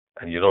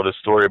 And you know the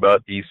story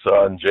about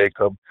Esau and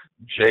Jacob.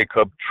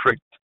 Jacob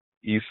tricked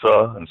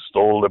Esau and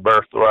stole the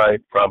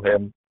birthright from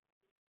him.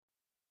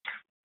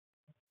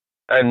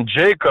 And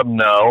Jacob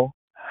now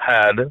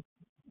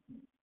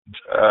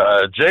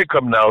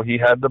he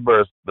had the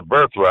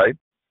birthright.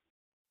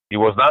 He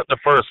was not the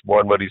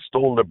firstborn, but he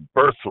stole the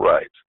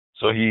birthright.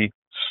 So he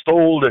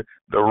stole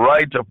the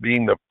right of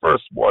being the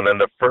firstborn,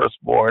 and the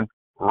firstborn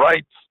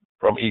rights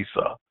from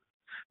Esau.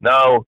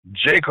 Now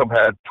Jacob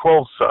had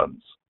 12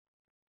 sons.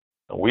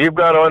 We've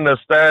got to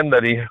understand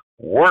that he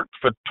worked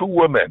for two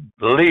women,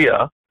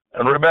 Leah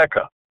and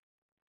Rebecca.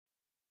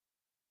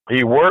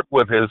 He worked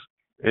with his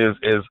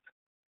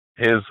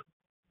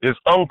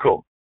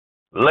uncle,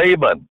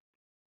 Laban.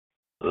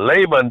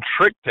 Laban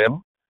tricked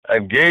him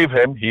and gave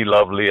him, he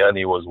loved Leah and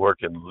he was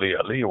working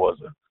Leah. Leah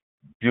was a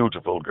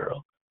beautiful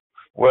girl.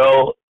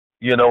 Well,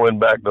 you know, in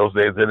back those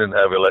days, they didn't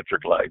have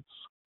electric lights.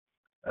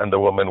 And the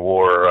women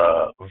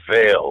wore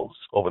veils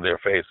over their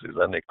faces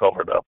and they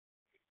covered up.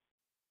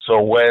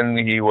 So when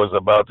he was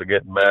about to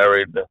get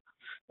married,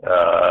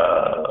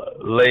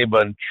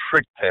 Laban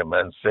tricked him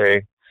and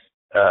say,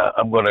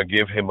 I'm going to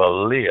give him a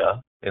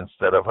Leah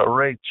instead of a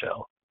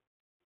Rachel.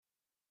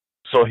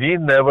 So he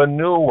never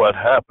knew what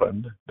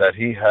happened, that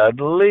he had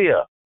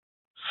Leah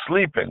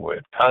sleeping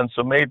with,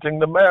 consummating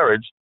the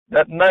marriage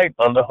that night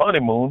on the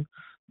honeymoon.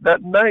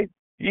 That night,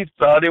 he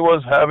thought he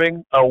was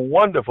having a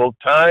wonderful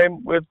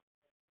time with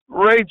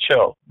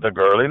Rachel, the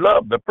girl he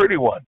loved, the pretty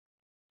one.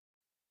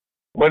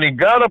 When he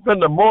got up in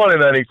the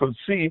morning and he could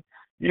see,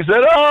 he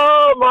said,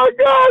 oh my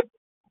God,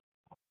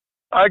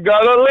 I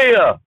got a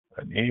Leah.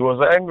 And he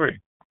was angry.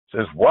 He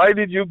says, why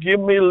did you give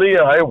me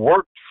Leah? I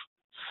worked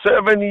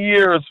 7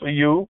 years for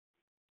you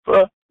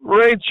for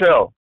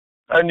Rachel,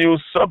 and you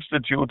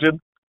substituted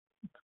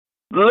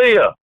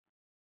Leah.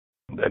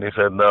 And then he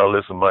said, now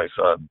listen, my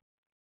son,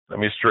 let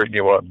me straighten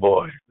you out,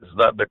 boy. It's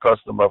not the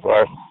custom of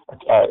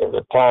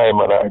the time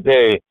and our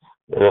day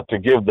to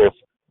give the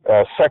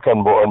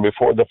secondborn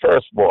before the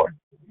firstborn.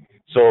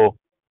 So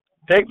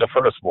take the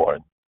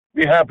firstborn.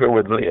 Be happy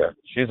with Leah.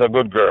 She's a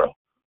good girl.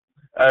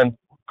 And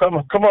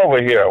come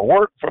over here.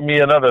 Work for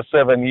me another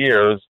 7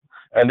 years,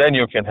 and then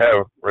you can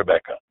have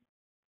Rebecca.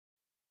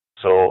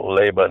 So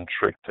Laban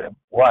tricked him.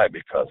 Why?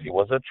 Because he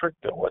was a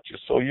trickster. What you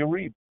sow, you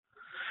reap.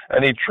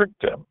 And he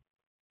tricked him.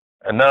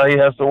 And now he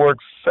has to work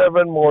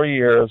 7 more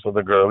years for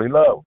the girl he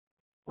loved,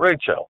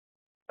 Rachel.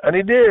 And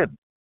he did.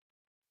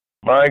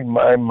 My,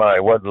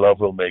 what love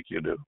will make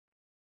you do.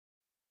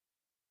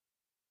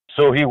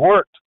 So he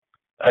worked,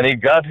 and he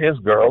got his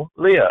girl,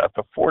 Leah,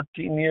 after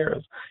 14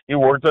 years. He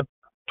worked a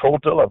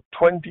total of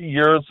 20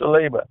 years to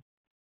Laban.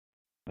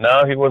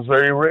 Now he was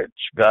very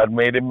rich. God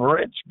made him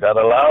rich. God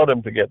allowed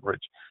him to get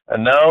rich.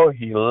 And now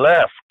he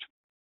left,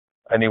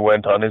 and he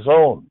went on his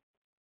own.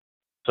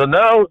 So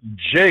now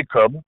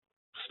Jacob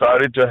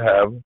started to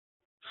have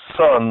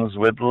sons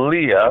with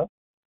Leah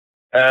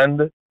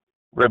and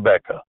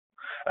Rebecca.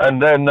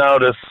 And then now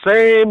the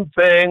same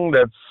thing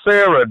that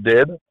Sarah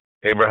did,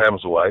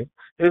 Abraham's wife,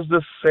 is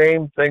the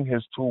same thing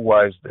his 2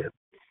 wives did.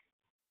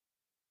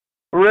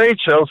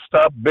 Rachel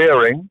stopped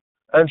bearing,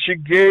 and she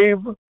gave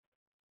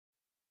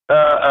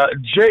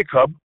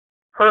Jacob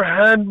her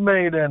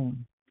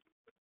handmaiden.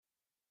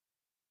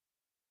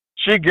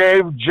 She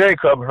gave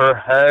Jacob her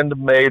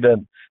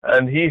handmaiden,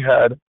 and he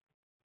had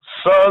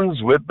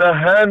sons with the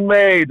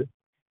handmaid.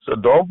 So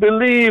don't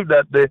believe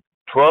that the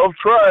 12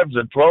 tribes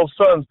and 12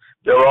 sons,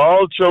 they're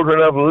all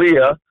children of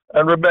Leah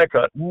and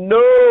Rebekah.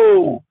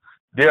 No,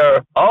 they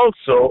are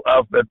also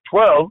of the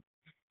 12,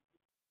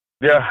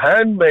 they're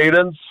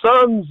handmaiden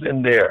sons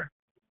in there.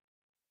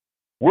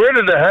 Where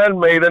did the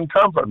handmaiden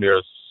come from?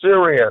 They're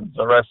Syrians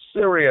or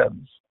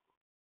Assyrians,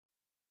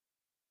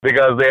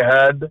 because they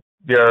had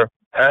their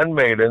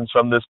handmaidens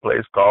from this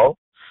place called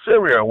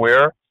Syria,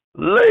 where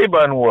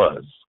Laban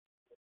was.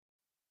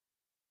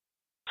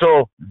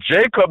 So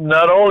Jacob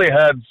not only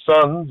had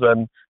sons,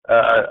 and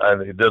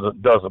it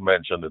doesn't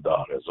mention the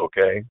daughters,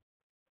 okay?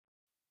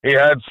 He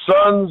had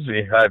sons,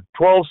 he had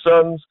 12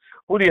 sons.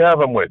 Who do you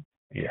have him with?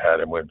 He had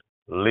him with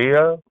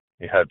Leah,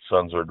 he had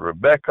sons with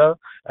Rebekah,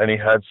 and he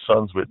had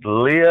sons with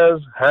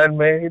Leah's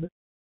handmaid.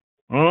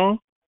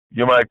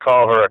 You might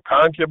call her a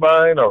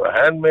concubine or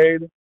a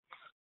handmaid.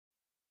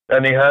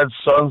 And he had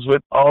sons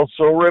with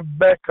also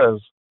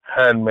Rebekah's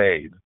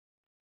handmaid.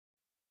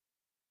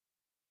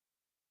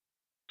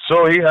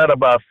 So he had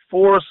about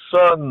 4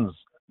 sons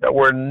that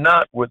were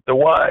not with the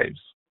wives,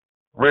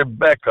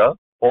 Rebekah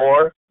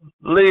or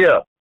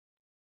Leah.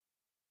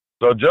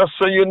 So just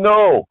so you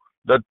know,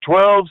 the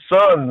 12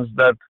 sons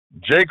that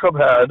Jacob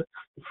had,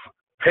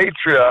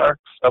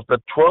 patriarchs of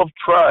the 12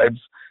 tribes,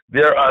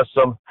 there are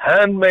some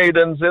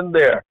handmaidens in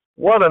there.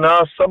 What an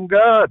awesome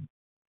God.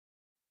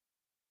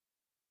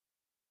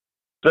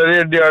 So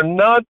they are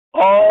not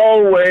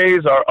always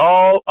or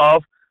all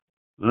of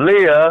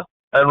Leah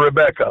and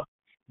Rebekah.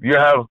 You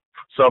have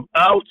some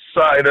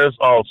outsiders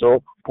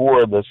also who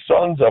are the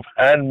sons of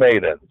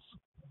handmaidens.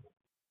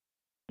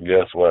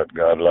 Guess what?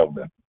 God loved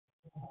them.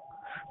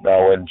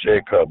 Now when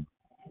Jacob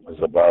was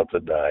about to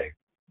die,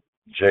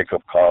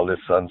 Jacob called his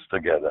sons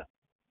together.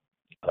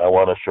 I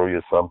want to show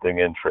you something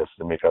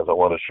interesting, because I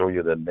want to show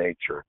you the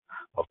nature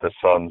of the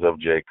sons of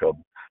Jacob.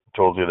 I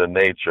told you the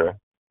nature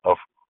of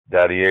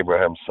Daddy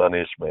Abraham's son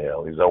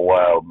Ishmael. He's a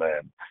wild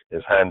man.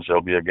 His hand shall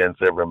be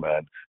against every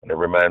man, and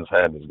every man's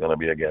hand is going to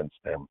be against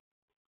him.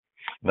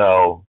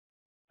 Now,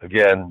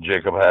 again,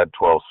 Jacob had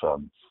 12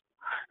 sons,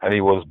 and he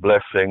was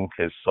blessing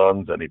his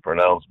sons, and he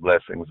pronounced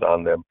blessings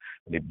on them,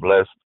 and he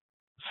blessed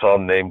a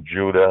son named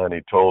Judah, and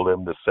he told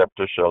him, the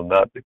scepter shall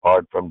not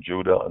depart from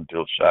Judah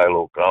until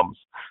Shiloh comes.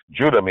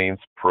 Judah means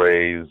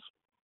praise.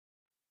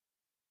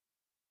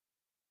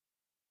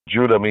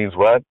 Judah means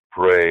what?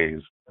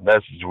 Praise. And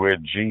that's where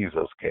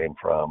Jesus came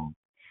from.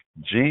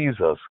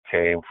 Jesus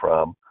came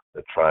from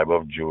the tribe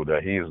of Judah.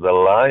 He's the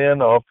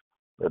Lion of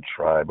the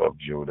tribe of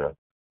Judah.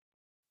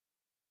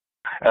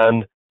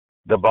 And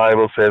the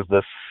Bible says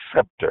the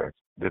scepter,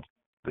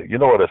 you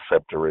know what a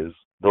scepter is?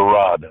 The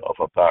rod of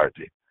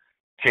authority.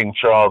 King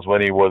Charles,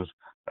 when he was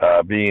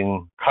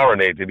being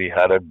coronated, he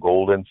had a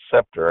golden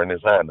scepter in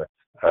his hand,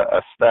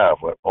 a staff,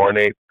 an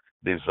ornate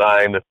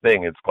designed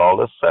thing. It's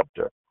called a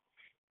scepter.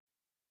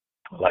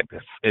 Like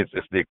this,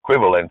 it's the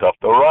equivalent of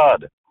the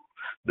rod.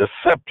 The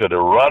scepter, the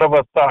rod of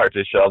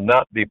authority, shall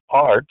not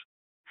depart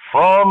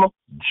from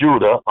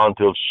Judah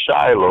until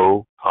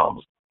Shiloh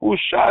comes.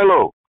 Who's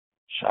Shiloh?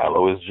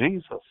 Shiloh is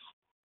Jesus.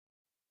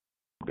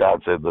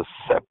 God said the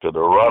scepter, the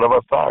rod of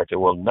authority,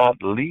 will not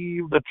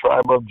leave the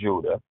tribe of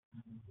Judah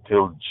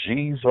till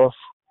Jesus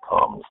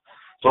comes.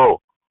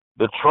 So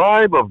the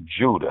tribe of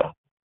Judah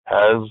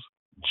has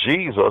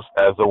Jesus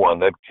as the one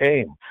that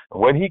came.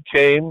 And when he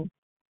came,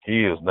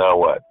 he is now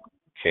what?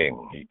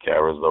 King. He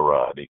carries the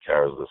rod. He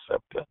carries the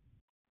scepter.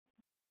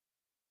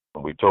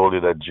 And we told you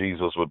that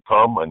Jesus would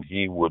come and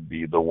he would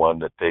be the one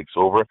that takes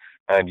over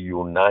and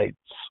unites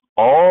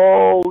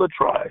all the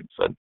tribes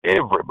and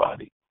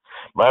everybody.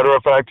 Matter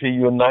of fact, he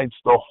unites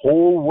the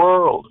whole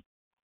world.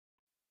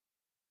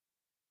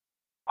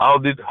 How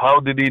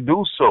did he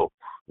do so?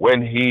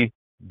 When he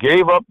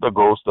gave up the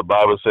ghost, the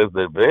Bible says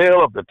the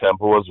veil of the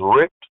temple was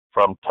ripped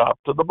from top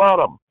to the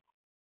bottom,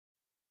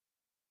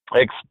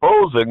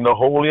 exposing the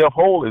Holy of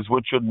Holies,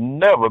 which should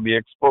never be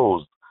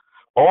exposed.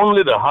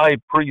 Only the high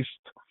priest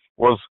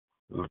was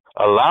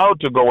allowed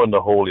to go in the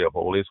Holy of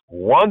Holies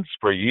once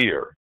per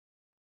year.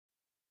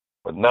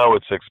 But now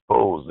it's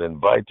exposed,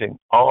 inviting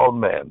all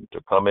men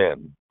to come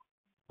in.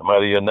 No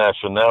matter your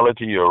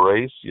nationality, your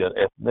race, your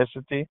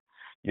ethnicity,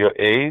 your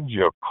age,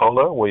 your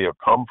color, where you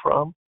come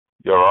from,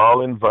 you're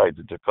all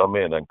invited to come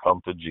in and come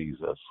to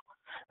Jesus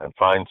and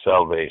find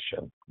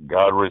salvation.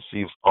 God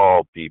receives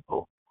all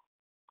people.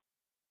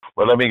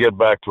 But let me get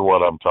back to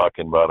what I'm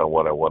talking about and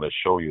what I want to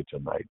show you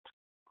tonight.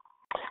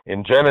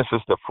 In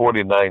Genesis, the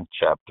 49th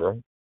chapter,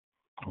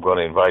 I'm going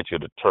to invite you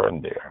to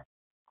turn there.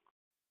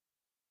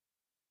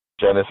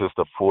 Genesis,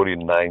 the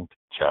 49th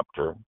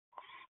chapter.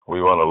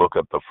 We want to look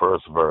at the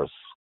first verse,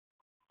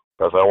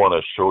 because I want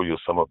to show you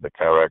some of the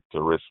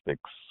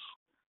characteristics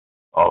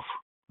of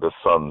the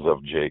sons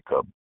of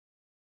Jacob.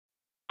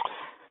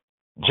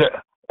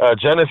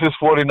 Genesis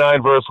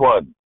 49, verse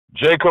 1.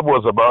 Jacob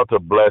was about to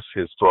bless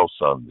his 12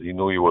 sons. He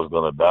knew he was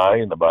going to die,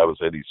 and the Bible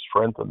said he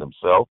strengthened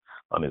himself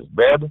on his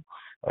bed,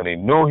 and he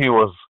knew he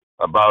was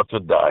about to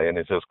die. And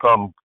he says,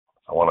 come,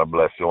 I want to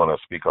bless you. I want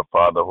to speak a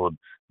fatherhood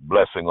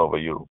blessing over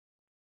you.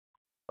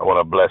 I want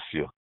to bless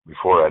you.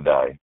 before I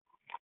die.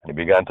 And he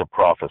began to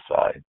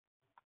prophesy.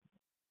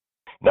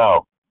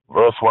 Now,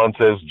 verse 1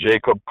 says,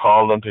 Jacob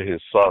called unto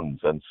his sons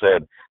and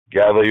said,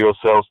 gather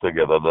yourselves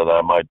together that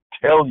I might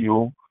tell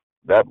you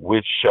that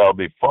which shall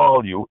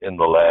befall you in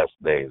the last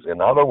days.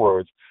 In other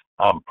words,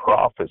 I'm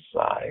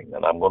prophesying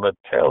and I'm going to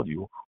tell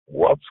you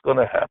what's going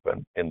to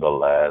happen in the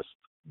last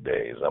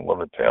days. I'm going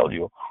to tell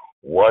you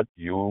what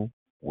you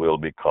will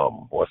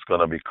become, what's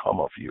going to become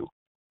of you.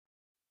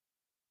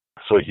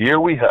 So here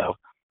we have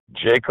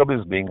Jacob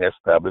is being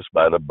established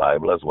by the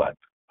Bible as what?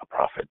 A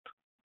prophet.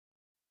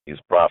 He's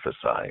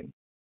prophesying.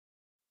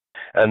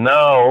 And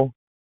now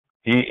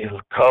he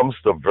comes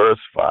to verse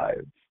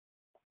 5.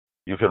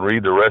 You can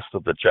read the rest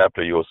of the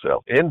chapter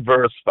yourself. In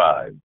verse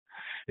 5,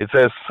 it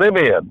says,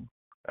 Simeon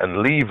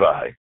and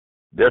Levi,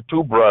 they're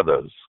two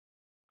brothers.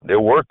 They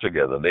work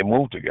together. They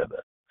move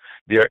together.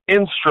 Their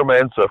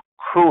instruments of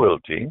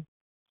cruelty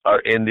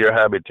are in their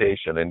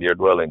habitation, in their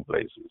dwelling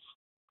places.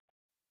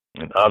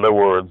 In other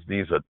words,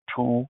 these are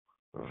two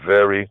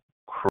very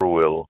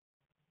cruel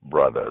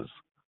brothers,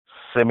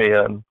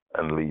 Simeon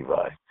and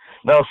Levi.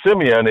 Now,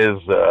 Simeon is,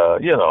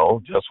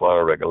 just one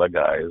of the regular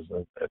guys,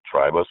 a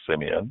tribe of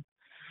Simeon.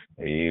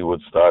 He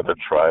would start a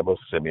tribe of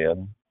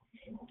Simeon.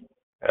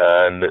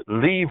 And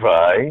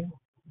Levi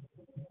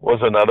was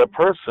another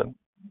person.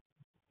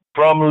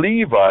 From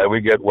Levi, we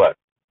get what?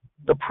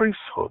 The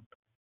priesthood.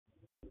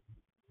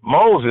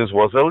 Moses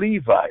was a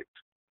Levite.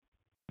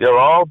 They're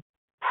all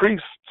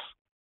priests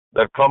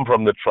that come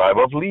from the tribe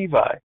of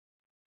Levi.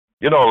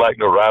 Like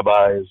the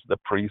rabbis, the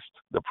priests,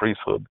 the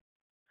priesthood.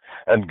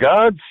 And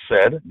God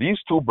said, these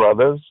two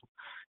brothers,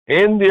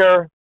 in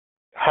their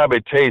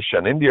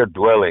habitation, in their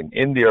dwelling,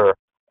 in their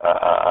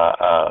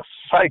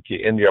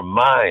psyche, in their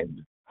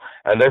mind,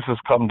 and this has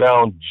come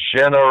down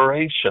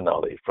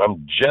generationally,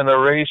 from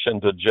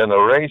generation to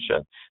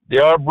generation. They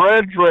are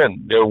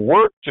brethren. They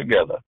work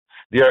together.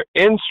 They are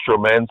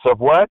instruments of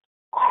what?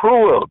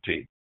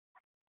 Cruelty.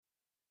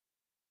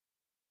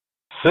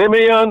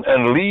 Simeon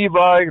and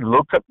Levi,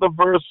 look at the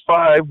verse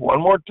 5 one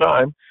more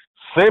time.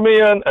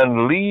 Simeon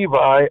and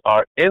Levi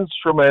are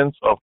instruments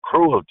of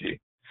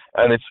cruelty.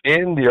 And it's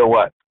in their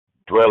what?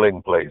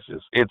 Dwelling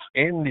places. It's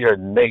in their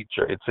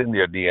nature. It's in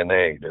their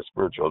DNA, their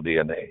spiritual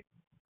DNA.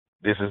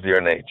 This is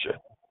their nature.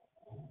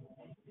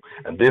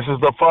 And this is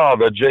the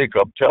father,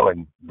 Jacob,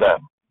 telling them.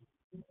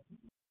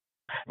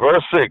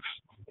 Verse 6,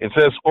 it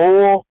says,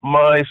 O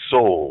my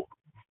soul,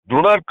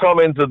 do not come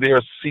into their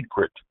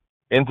secret,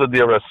 into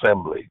their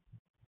assembly.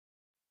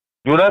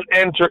 Do not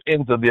enter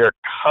into their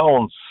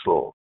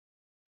council.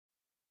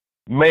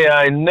 May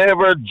I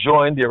never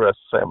join their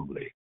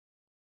assembly.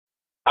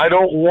 I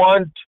don't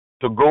want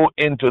to go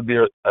into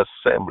their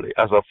assembly.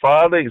 As a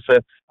father, he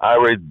said, I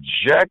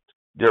reject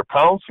their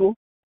counsel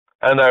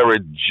and I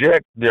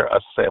reject their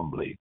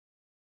assembly.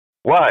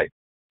 Why?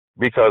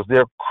 Because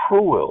they're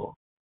cruel.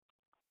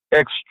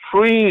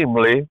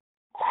 Extremely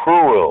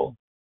cruel.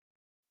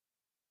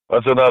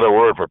 That's another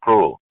word for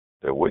cruel.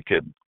 They're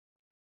wicked.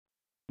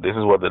 This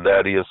is what the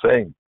daddy is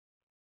saying.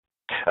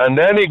 And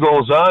then he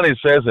goes on, he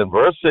says in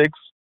verse 6,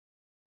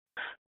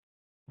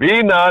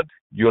 be not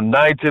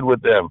united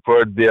with them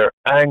for their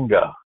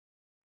anger.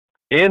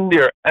 In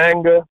their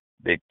anger,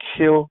 they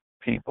kill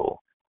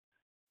people.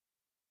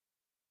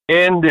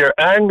 In their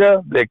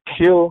anger, they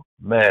kill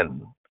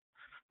men.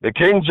 The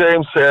King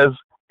James says,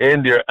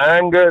 in their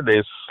anger,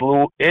 they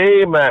slew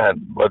a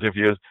man. But if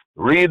you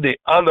read the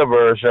other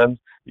version,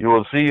 you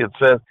will see it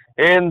says,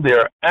 in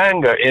their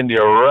anger, in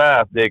their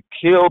wrath, they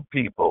kill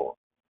people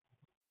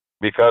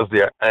because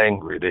they are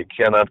angry. They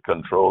cannot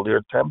control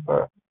their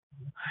temper.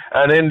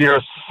 And in their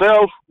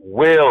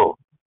self-will.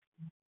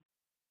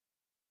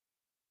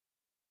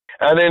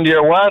 And in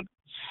their what?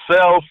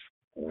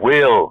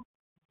 Self-will.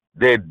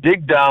 They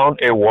dig down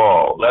a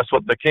wall. That's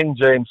what the King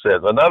James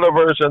says. Another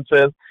version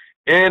says,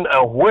 in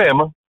a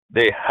whim,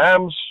 they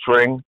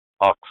hamstring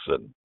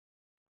oxen.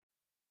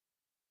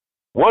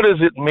 What does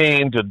it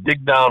mean to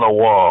dig down a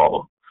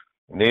wall?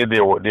 They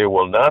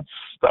will not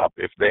stop.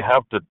 If they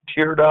have to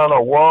tear down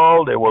a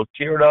wall, they will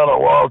tear down a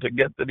wall to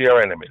get to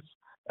their enemies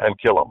and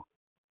kill them.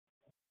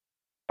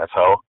 That's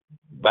how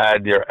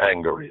bad their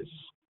anger is.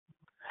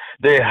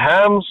 They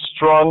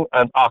hamstrung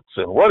an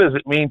oxen. What does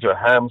it mean to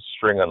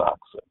hamstring an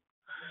oxen?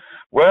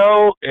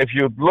 Well, if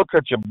you look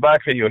at your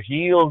back of your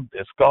heel,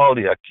 it's called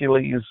the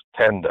Achilles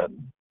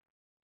tendon.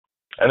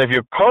 And if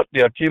you cut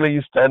the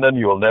Achilles tendon,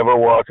 you will never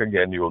walk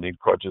again. You will need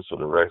crutches for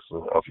the rest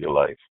of your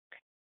life.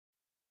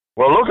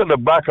 Well, look at the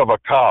back of a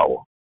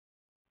cow.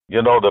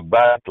 You know, the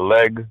back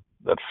leg,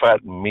 that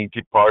fat,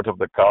 meaty part of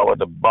the cow at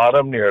the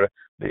bottom near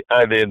the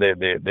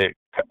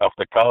of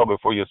the cow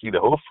before you see the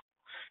hoof.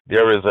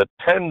 There is a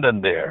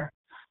tendon there.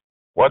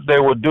 What they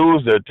would do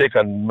is they'd take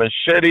a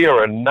machete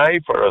or a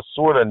knife or a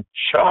sword and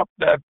chop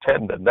that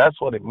tendon. That's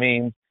what it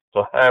means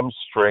to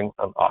hamstring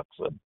an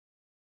oxen.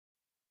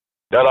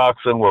 That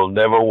oxen will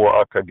never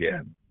walk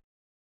again.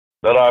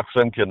 That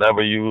oxen can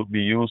never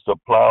be used to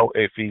plow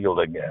a field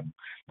again.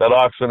 That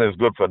oxen is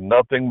good for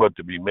nothing but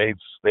to be made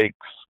steaks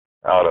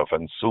out of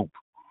and soup.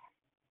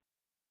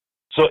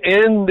 So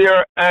in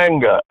their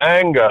anger,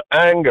 in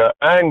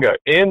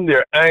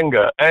their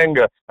anger, and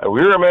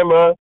we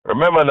remember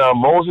now,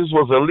 Moses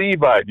was a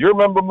Levite. You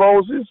remember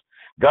Moses?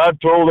 God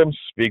told him,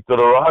 speak to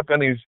the rock,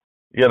 and he's,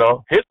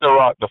 hit the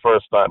rock the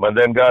first time, and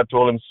then God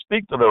told him,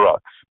 speak to the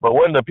rock. But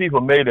when the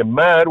people made him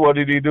mad, what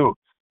did he do?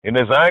 In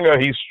his anger,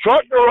 he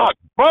struck the rock,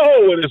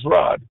 boom, with his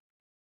rod.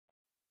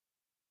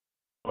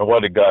 And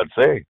what did God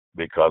say?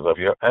 Because of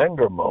your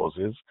anger,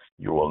 Moses,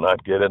 you will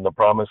not get in the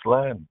promised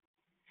land.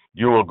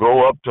 You will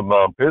go up to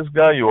Mount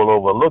Pisgah, you will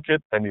overlook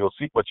it, and you'll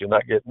see what you're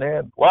not getting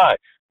in. Why?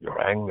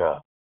 Your anger.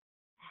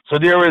 So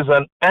there is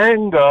an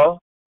anger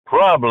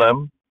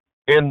problem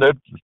in the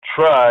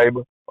tribe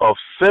of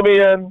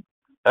Simeon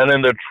and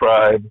in the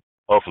tribe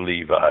of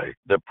Levi,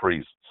 the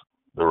priests,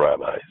 the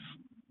rabbis.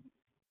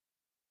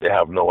 They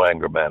have no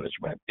anger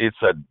management.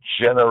 It's a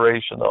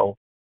generational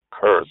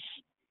curse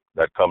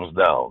that comes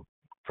down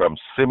from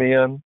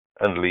Simeon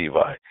and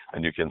Levi.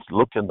 And you can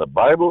look in the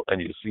Bible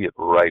and you see it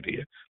right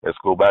here. Let's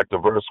go back to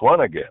verse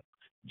 1 again.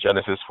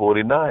 Genesis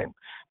 49.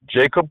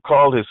 Jacob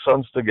called his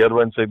sons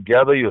together and said,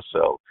 gather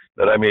yourselves,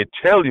 that I may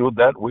tell you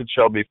that which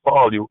shall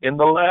befall you in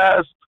the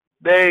last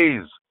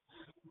days.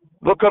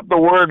 Look up the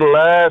word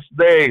last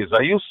days.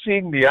 Are you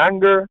seeing the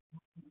anger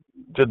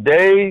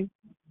today,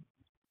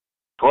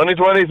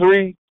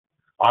 2023?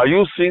 Are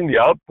you seeing the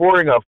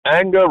outpouring of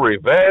anger,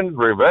 revenge?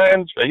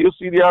 Are you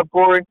seeing the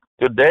outpouring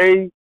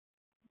today?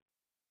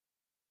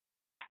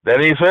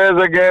 Then he says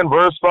again,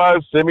 verse 5,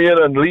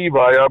 Simeon and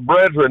Levi are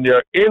brethren, they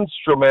are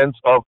instruments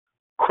of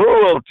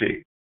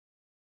cruelty,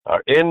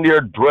 are in their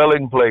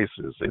dwelling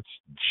places. It's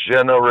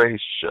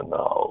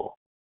generational.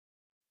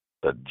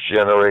 The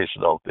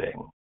generational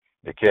thing.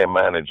 They can't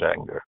manage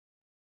anger.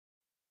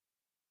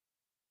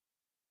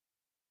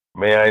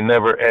 May I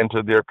never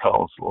enter their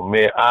council.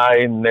 May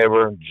I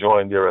never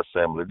join their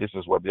assembly. This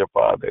is what their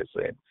father is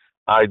saying.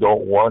 I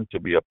don't want to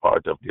be a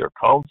part of their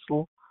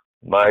council,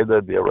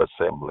 neither their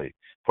assembly.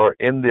 For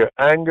in their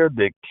anger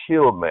they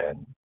kill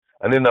men,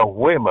 and in a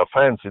whim, a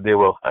fancy, they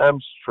will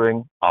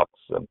hamstring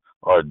oxen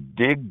or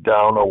dig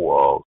down a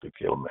wall to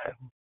kill men.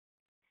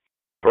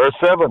 Verse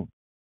 7,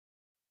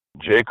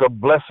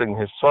 Jacob blessing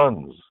his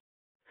sons.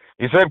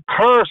 He said,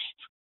 cursed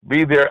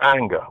be their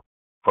anger,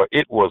 for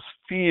it was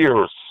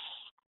fierce,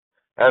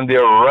 and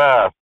their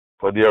wrath,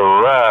 for their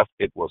wrath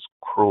it was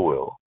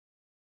cruel.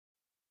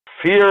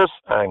 Fierce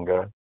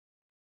anger,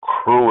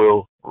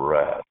 cruel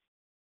wrath.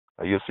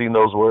 Are you seeing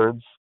those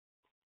words?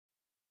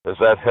 Does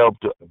that help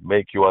to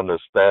make you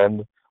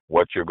understand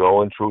what you're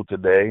going through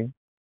today?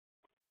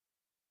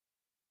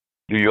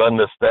 Do you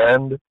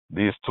understand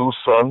these two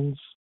sons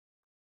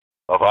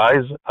of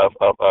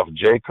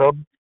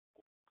Jacob?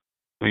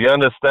 Do you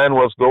understand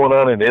what's going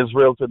on in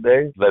Israel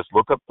today? Let's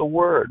look up the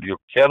word. You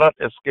cannot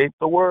escape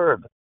the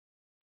word.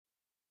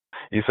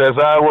 He says,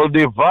 I will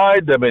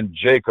divide them in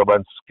Jacob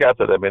and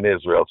scatter them in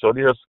Israel. So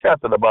they're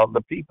scattered about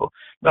the people.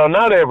 Now,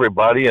 not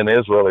everybody in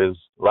Israel is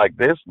like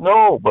this.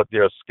 No, but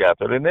they're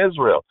scattered in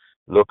Israel.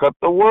 Look at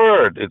the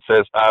word. It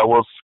says, I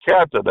will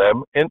scatter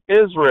them in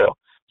Israel.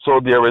 So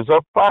there is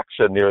a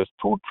faction. There is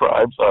 2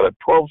 tribes out of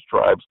 12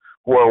 tribes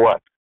who are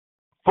what?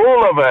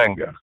 Full of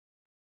anger.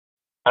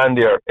 And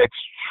they're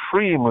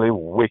extremely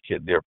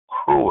wicked. They're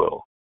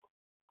cruel.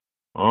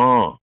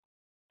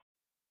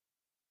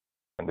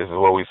 And this is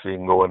what we're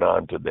seeing going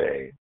on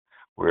today.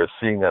 We're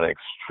seeing an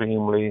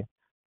extremely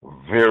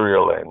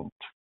virulent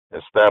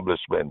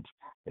establishment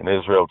in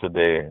Israel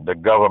today. The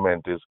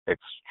government is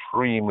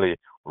extremely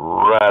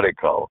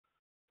radical,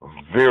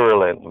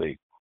 virulently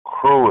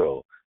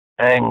cruel,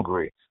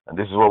 angry. And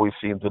this is what we're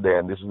seeing today.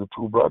 And this is the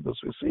 2 brothers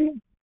we see.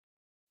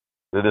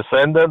 The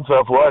descendants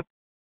of what?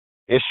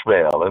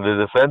 Ishmael and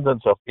the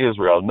descendants of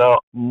Israel. Now,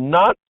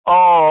 not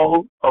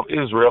all of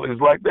Israel is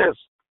like this.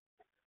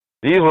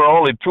 These were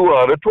only 2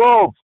 out of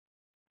 12.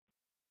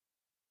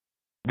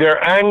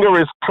 Their anger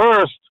is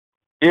cursed.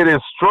 It is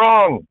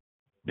strong.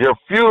 Their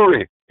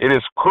fury, it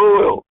is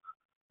cruel.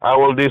 I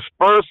will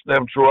disperse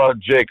them throughout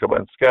Jacob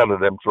and scatter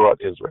them throughout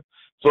Israel.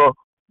 So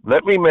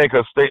let me make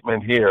a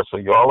statement here so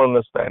you all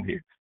understand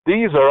here.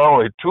 These are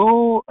only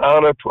 2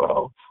 out of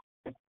 12.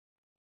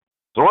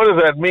 So what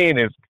does that mean?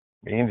 It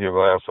means you're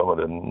going to have some of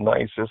the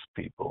nicest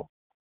people.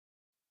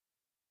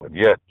 But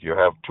yet you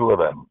have 2 of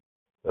them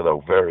that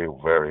are very,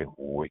 very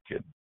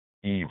wicked,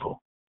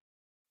 evil.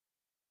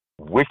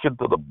 Wicked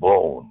to the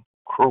bone,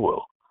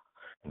 cruel.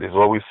 This is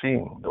what we're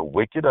seeing. The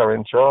wicked are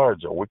in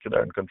charge. The wicked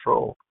are in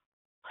control.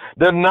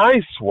 The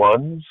nice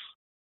ones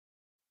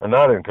are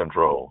not in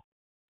control.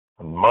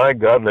 And my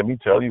God, let me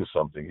tell you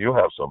something. You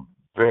have some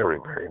very,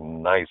 very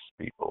nice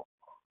people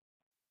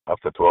of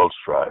the 12th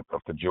tribe,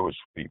 of the Jewish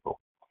people.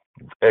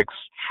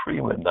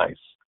 Extremely nice.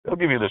 They'll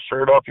give you the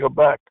shirt off your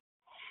back.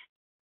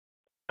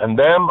 And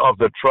them of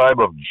the tribe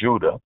of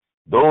Judah,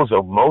 those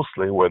are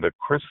mostly where the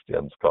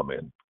Christians come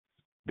in.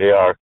 They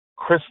are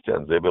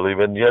Christians. They believe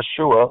in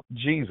Yeshua,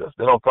 Jesus.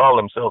 They don't call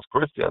themselves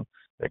Christians.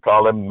 They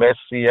call them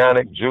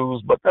Messianic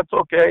Jews, but that's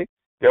okay.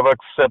 They have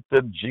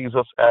accepted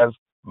Jesus as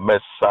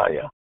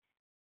Messiah.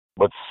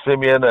 But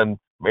Simeon and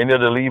many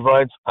of the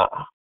Levites,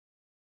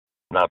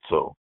 not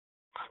so.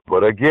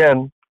 But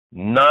again,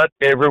 not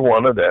every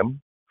one of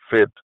them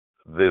fit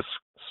this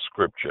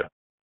scripture.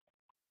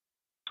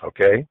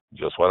 Okay?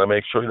 Just want to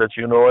make sure that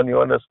you know and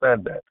you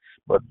understand that.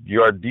 But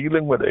you are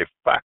dealing with a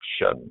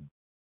faction,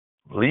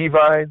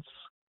 Levites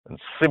and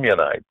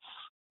Simeonites,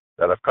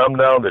 that have come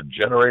down the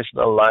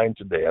generational line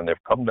today, and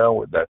they've come down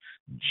with that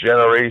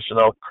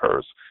generational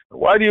curse.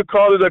 Why do you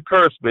call it a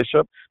curse,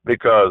 Bishop?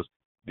 Because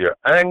their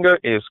anger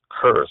is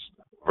cursed.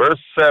 Verse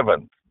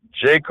 7,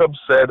 Jacob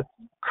said,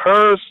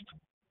 "Cursed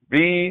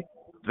be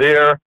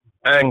their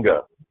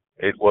anger.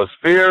 It was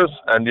fierce,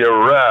 and their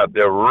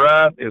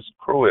wrath is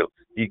cruel."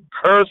 He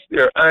cursed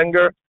their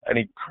anger, and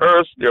he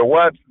cursed their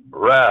what?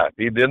 Wrath.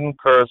 He didn't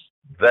curse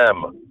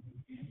them.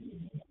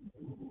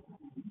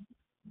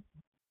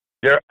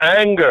 Their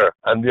anger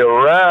and their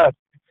wrath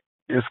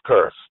is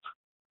cursed.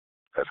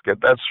 Let's get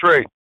that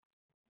straight.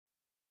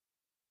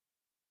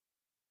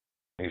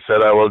 He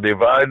said, "I will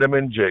divide them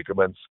in Jacob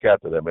and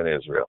scatter them in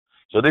Israel."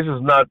 So this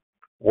is not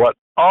what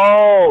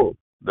all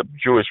the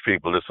Jewish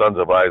people, the sons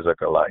of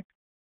Isaac, are like.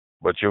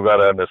 But you got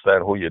to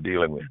understand who you're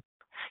dealing with.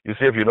 You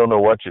see, if you don't know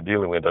what you're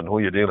dealing with and who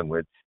you're dealing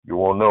with, you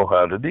won't know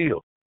how to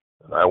deal.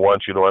 And I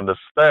want you to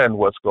understand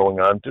what's going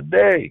on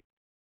today.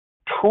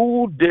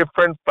 Two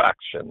different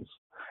factions,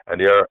 and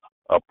they're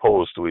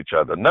opposed to each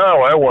other.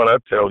 Now I want to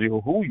tell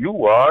you who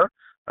you are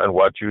and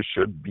what you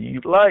should be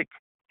like.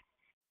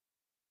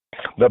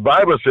 The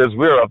Bible says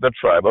we're of the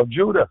tribe of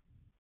Judah.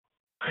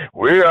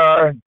 We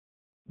are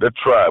the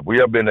tribe. We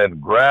have been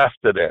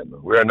engrafted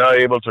in. We are now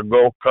able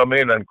to come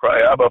in and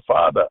cry, "Abba,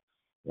 Father."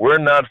 We're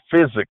not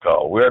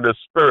physical. We're the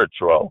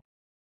spiritual.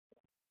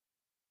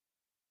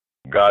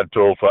 God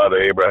told Father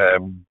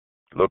Abraham,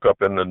 "Look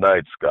up in the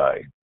night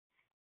sky.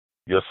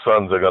 Your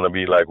sons are going to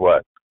be like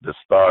what? The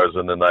stars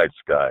in the night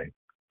sky.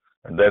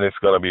 And then it's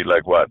going to be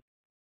like what?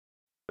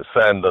 The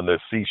sand on the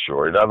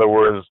seashore." In other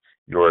words,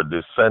 your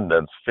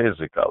descendants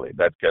physically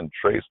that can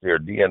trace their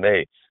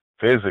DNA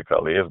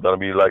physically is going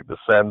to be like the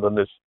sand on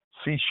the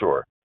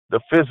seashore. The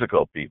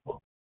physical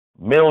people.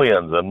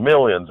 Millions and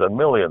millions and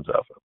millions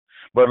of them.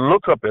 But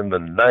look up in the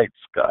night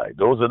sky.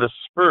 Those are the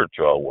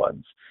spiritual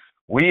ones.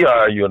 We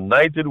are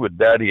united with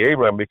Daddy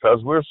Abraham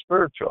because we're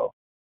spiritual.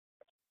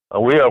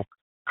 And we have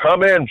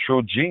come in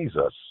through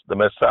Jesus, the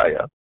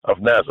Messiah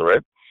of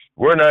Nazareth.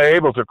 We're now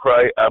able to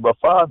cry, "Abba,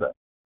 Father."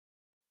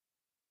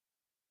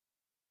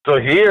 So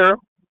here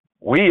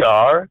we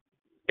are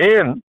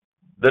in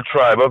the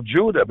tribe of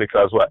Judah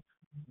because what?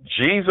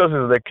 Jesus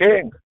is the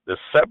king. The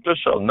scepter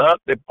shall not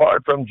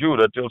depart from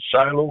Judah till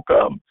Shiloh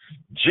come.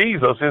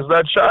 Jesus is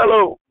that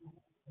Shiloh.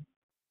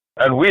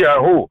 And we are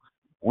who?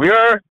 We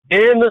are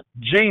in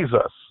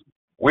Jesus.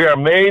 We are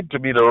made to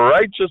be the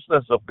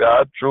righteousness of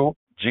God through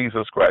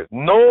Jesus Christ.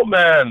 No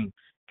man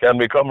can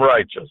become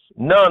righteous.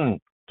 None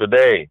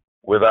today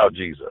without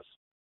Jesus.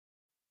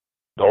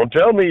 Don't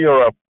tell me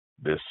you're of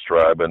this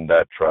tribe and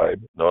that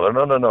tribe.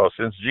 No.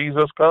 Since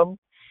Jesus come,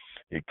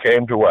 he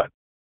came to what?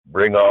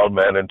 Bring all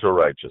men into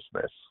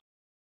righteousness.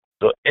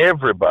 So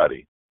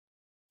everybody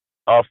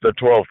of the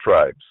 12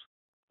 tribes,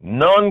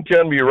 none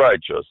can be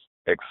righteous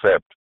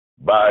except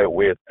by,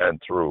 with, and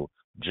through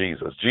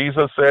Jesus.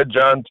 Jesus said,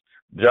 John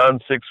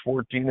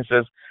 6:14, he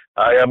says,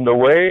 "I am the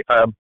way,"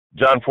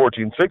 John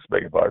 14:6,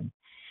 beg your pardon.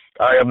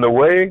 "I am the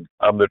way,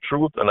 I'm the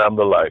truth, and I'm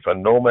the life,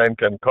 and no man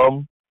can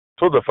come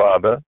to the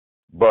Father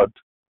but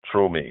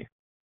through me."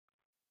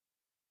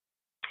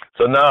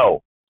 So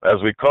now,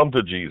 as we come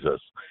to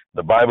Jesus,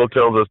 the Bible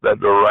tells us that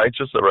the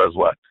righteous are as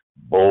what?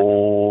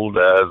 Bold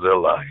as a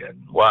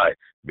lion. Why?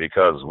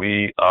 Because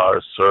we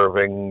are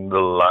serving the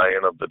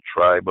Lion of the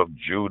tribe of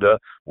Judah.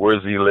 Where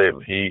does he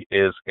live? He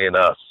is in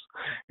us.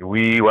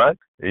 We what?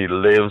 He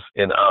lives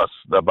in us.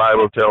 The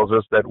Bible tells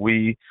us that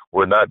we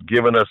were not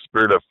given a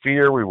spirit of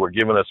fear. We were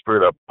given a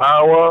spirit of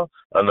power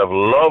and of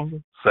love,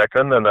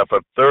 second, and of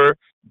a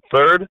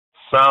third,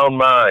 sound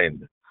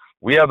mind.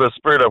 We have the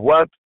spirit of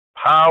what?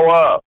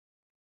 Power.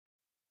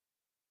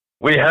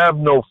 We have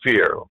no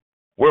fear.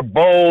 We're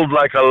bold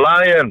like a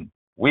lion.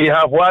 We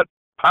have what?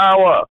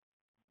 Power.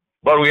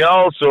 But we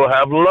also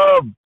have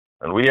love,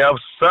 and we have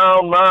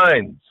sound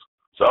minds.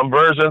 Some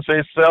versions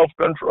say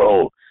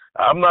self-control.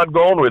 I'm not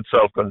going with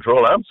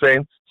self-control. I'm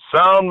saying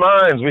sound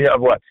minds. We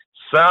have what?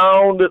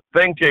 Sound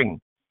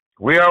thinking.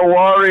 We are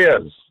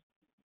warriors.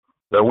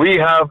 That we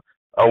have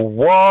a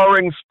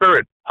warring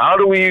spirit. How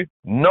do we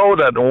know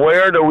that?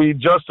 Where do we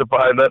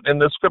justify that in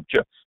the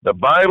scripture? The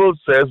Bible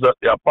says that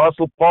the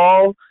Apostle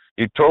Paul,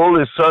 he told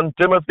his son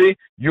Timothy,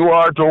 "You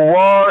are to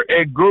war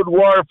a good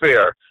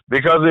warfare,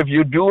 because if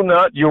you do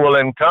not, you will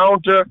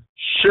encounter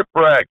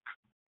shipwreck."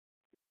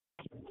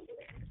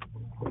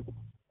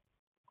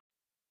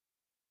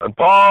 And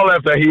Paul,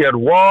 after he had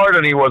warred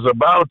and he was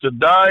about to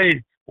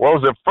die, what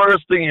was the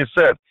first thing he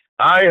said?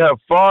 "I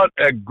have fought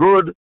a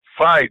good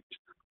fight.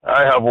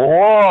 I have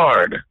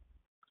warred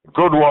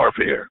good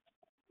warfare."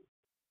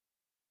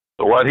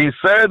 So what he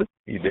said,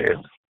 he did.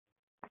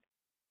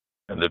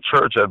 And the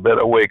church had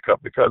better wake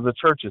up, because the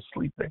church is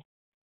sleeping.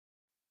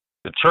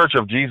 The church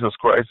of Jesus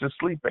Christ is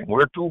sleeping.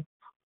 We're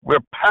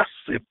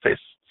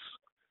pacifists.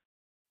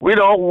 We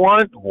don't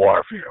want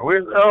warfare. We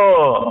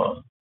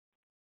don't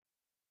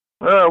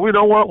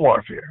want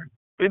warfare.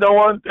 We don't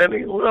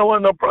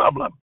want no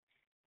problem.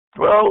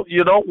 Well,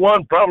 you don't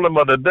want problem,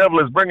 but the devil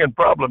is bringing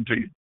problem to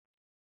you.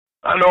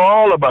 I know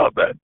all about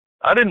that.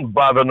 I didn't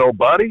bother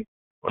nobody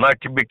when I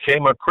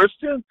became a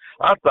Christian.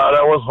 I thought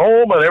I was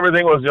home and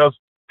everything was just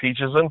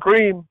peaches and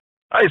cream,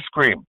 ice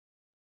cream,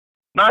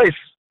 nice,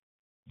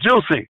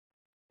 juicy.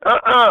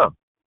 The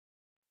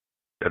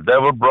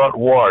devil brought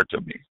war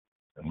to me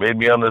and made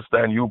me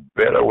understand you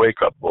better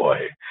wake up, boy.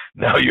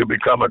 Now you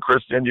become a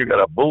Christian, you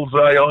got a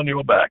bullseye on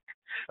your back.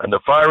 And the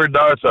fiery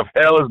darts of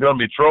hell is going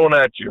to be thrown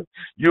at you.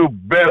 You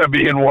better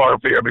be in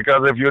warfare,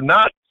 because if you're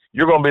not,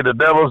 you're going to be the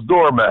devil's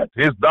doormat,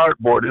 his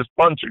dartboard, his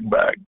punching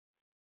bag.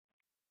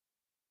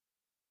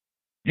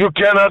 You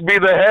cannot be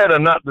the head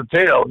and not the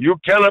tail. You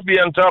cannot be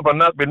on top and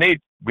not beneath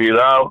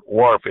without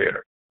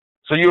warfare.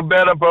 So you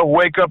better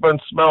wake up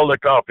and smell the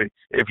coffee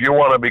if you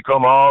want to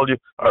become all you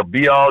or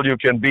be all you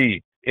can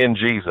be in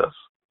Jesus.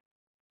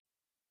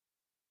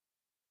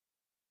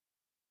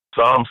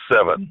 Psalm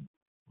 7,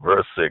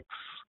 verse 6.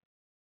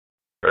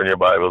 Turn your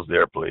Bibles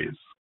there, please.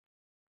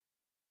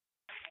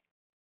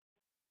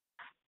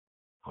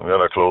 I'm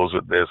going to close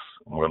with this.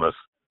 I'm going to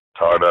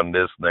start on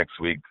this next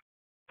week,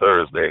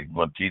 Thursday. I'm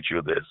going to teach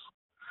you this.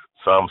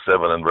 Psalm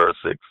 7 and verse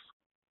 6.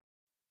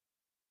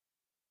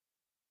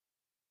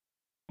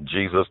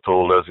 Jesus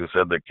told us, he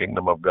said, the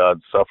kingdom of God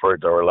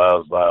suffereth or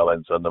allows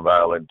violence, and the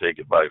violent take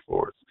it by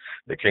force.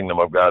 The kingdom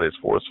of God is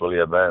forcefully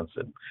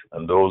advancing.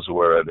 And those who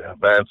are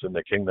advancing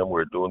the kingdom,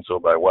 we're doing so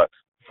by what?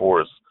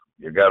 Force.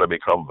 You got to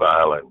become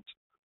violent,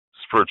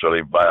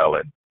 spiritually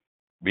violent.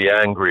 Be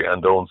angry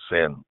and don't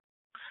sin.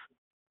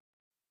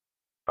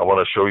 I want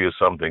to show you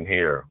something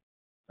here.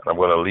 And I'm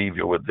going to leave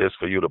you with this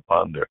for you to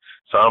ponder.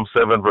 Psalm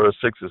 7, verse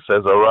 6, it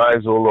says,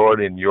 arise, O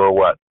Lord, in your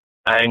what?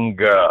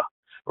 Anger.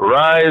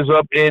 Rise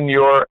up in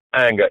your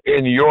anger.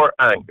 In your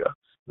anger.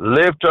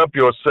 Lift up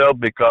yourself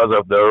because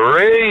of the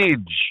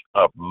rage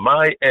of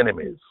my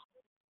enemies.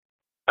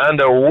 And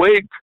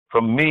awake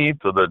from me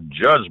to the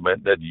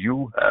judgment that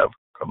you have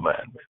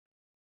commanded.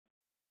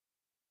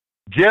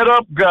 Get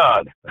up,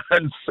 God,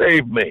 and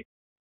save me.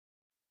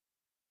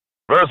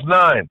 Verse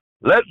 9.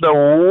 Let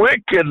the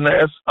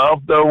wickedness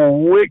of the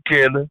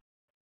wicked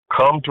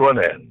come to an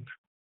end.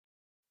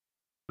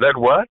 Let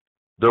what?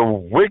 The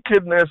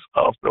wickedness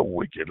of the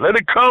wicked. Let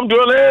it come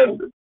to an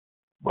end.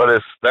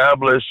 But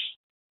establish,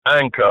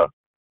 anchor,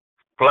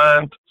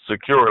 plant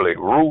securely,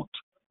 root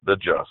the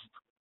just.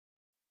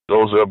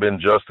 Those who have been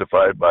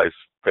justified by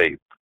faith.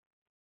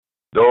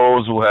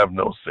 Those who have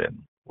no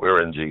sin.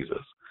 We're in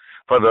Jesus.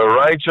 For the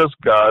righteous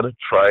God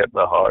trieth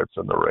the hearts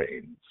and the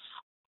reins.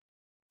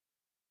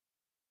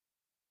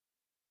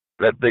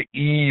 Let the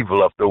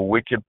evil of the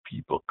wicked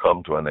people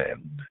come to an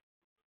end,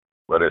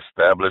 but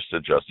establish the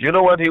just. You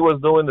know what he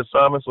was doing, the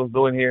psalmist was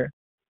doing here?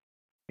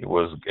 He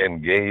was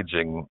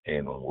engaging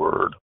in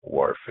word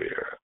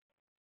warfare.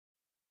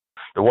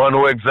 The one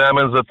who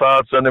examines the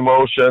thoughts and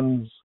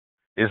emotions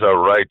is a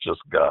righteous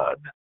God.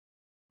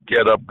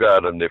 Get up,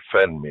 God, and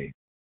defend me.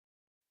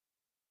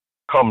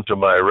 Come to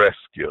my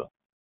rescue.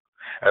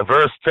 And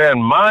verse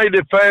 10, my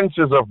defense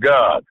is of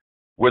God,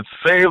 which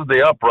save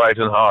the upright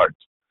in heart.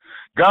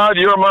 God,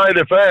 you're my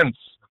defense.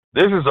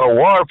 This is a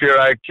warfare.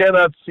 I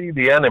cannot see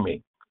the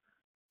enemy.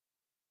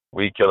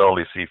 We can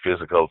only see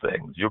physical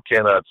things. You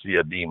cannot see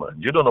a demon.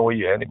 You don't know where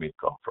your enemy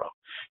come from.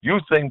 You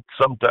think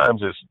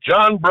sometimes it's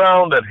John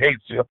Brown that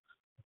hates you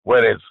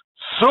when it's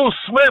Sue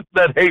Smith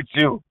that hates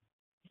you.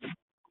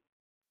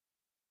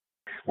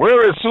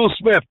 Where is Sue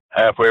Smith?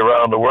 Halfway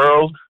around the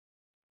world.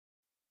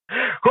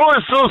 Who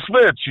is Sue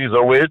Smith? She's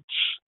a witch.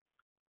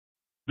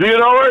 Do you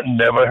know her?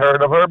 Never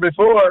heard of her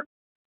before.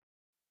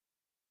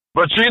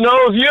 But she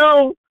knows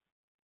you.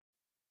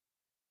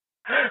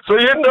 So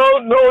you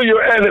don't know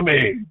your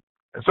enemy.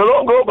 So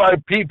don't go by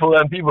people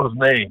and people's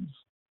names.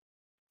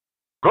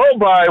 Go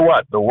by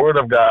what the Word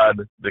of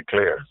God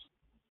declares.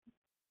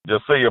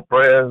 Just say your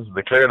prayers,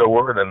 declare the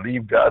Word, and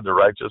leave God, the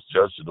righteous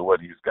judge, to do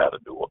what he's got to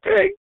do,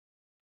 okay?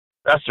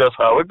 That's just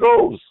how it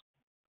goes.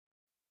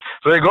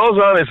 So he goes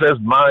on, he says,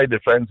 my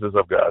defense is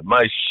of God.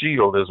 My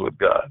shield is with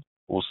God,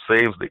 who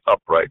saves the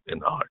upright in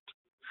heart.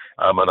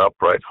 I'm an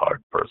upright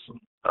heart person.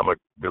 I'm a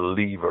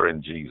believer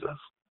in Jesus.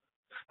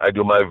 I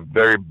do my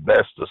very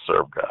best to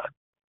serve God.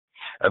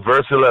 And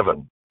verse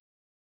 11,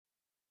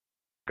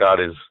 God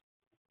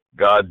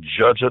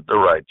judgeth the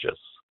righteous.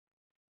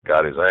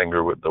 God is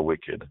angry with the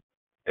wicked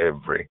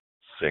every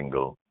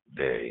single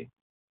day.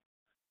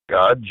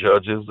 God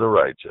judges the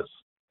righteous.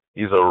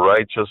 He's a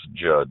righteous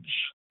judge.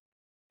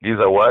 He's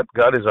a what?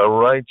 God is a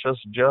righteous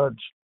judge.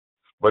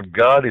 But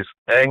God is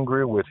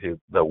angry with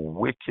the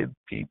wicked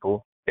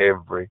people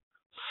every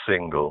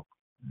single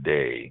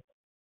day.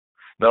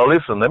 Now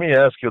listen, let me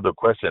ask you the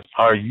question.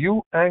 Are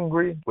you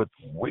angry with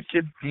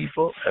wicked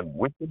people and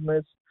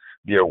wickedness,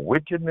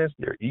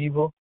 their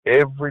evil,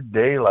 every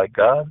day like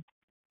God?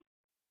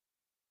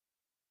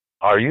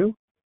 Are you?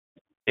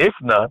 If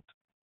not,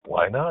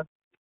 why not?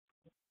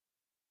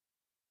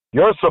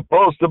 You're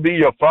supposed to be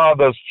your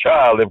father's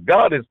child. If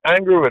God is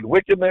angry with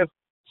wickedness,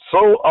 so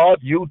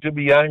ought you to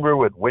be angry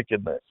with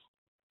wickedness.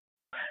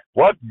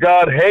 What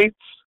God hates,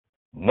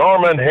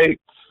 Norman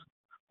hates.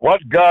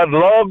 What God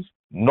loves,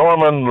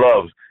 Norman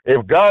loves.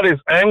 If God is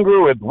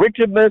angry with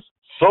wickedness,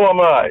 so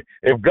am I.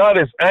 If God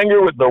is angry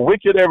with the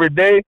wicked every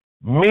day,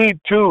 me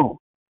too.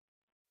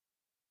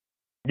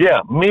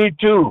 Yeah, me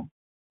too.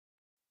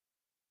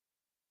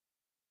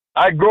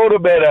 I go to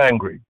bed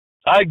angry.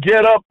 I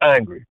get up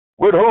angry.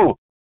 With who?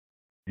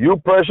 You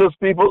precious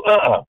people?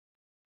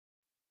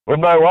 With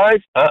my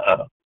wife?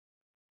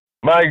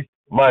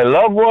 My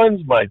loved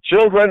ones, my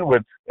children,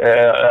 with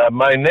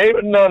my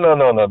neighbor? No, no,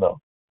 no, no, no.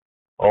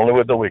 Only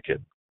with the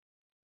wicked.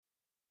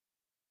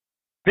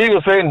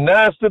 People say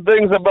nasty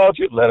things about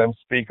you. Let them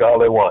speak all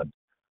they want.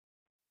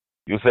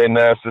 You say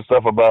nasty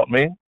stuff about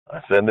me,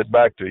 I send it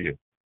back to you.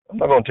 I'm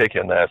not going to take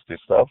your nasty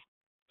stuff.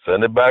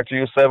 Send it back to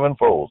you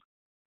sevenfold.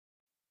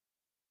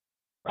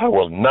 I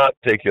will not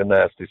take your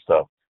nasty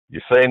stuff. You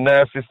say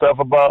nasty stuff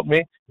about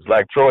me, it's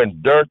like throwing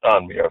dirt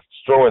on me or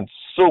throwing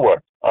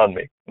sewer on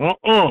me.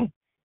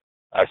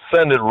 I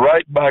send it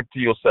right back to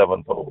you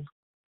sevenfold.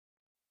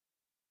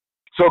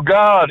 So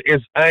God is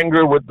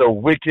angry with the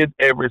wicked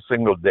every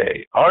single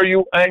day. Are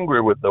you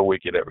angry with the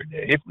wicked every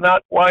day? If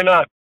not, why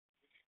not?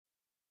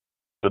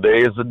 Today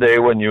is the day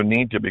when you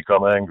need to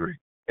become angry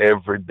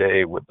every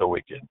day with the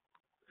wicked.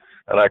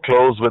 And I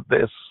close with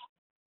this.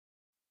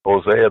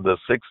 Hosea, the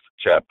 6th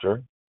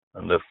chapter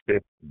and the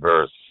 5th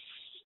verse.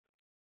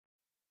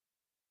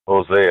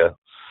 Hosea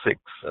 6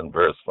 and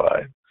verse 5.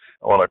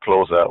 I want to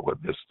close out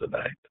with this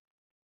tonight.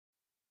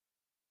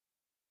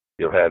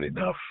 You've had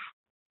enough.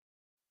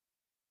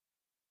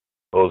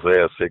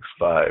 Hosea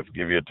 6:5.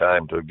 Give you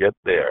time to get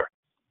there.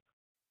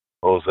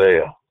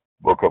 Hosea,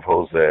 book of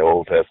Hosea,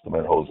 Old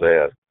Testament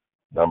Hosea,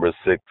 number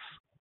 6,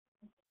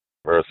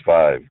 verse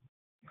 5.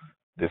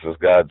 This is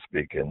God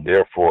speaking.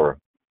 Therefore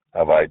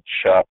have I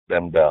chopped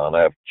them down.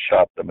 I have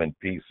chopped them in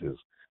pieces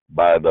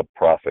by the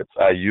prophets.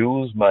 I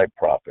use my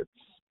prophets,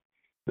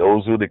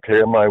 those who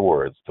declare my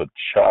words, to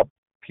chop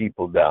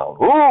people down.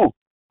 Who?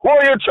 Who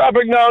are you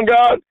chopping down,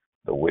 God?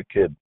 The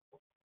wicked.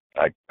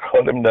 I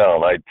cut them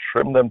down. I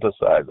trim them to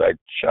size. I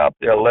chop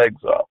their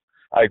legs off.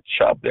 I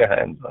chop their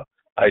hands off.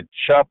 I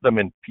chop them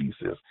in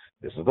pieces.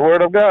 This is the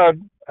word of God.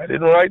 I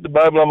didn't write the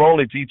Bible. I'm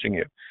only teaching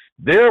you.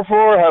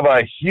 Therefore have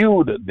I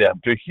hewed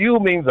them. To hew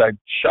means I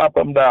chop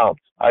them down.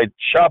 I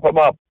chop them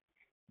up.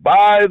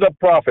 By the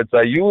prophets.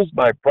 I use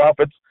my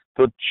prophets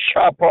to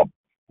chop up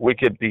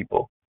wicked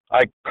people.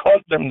 I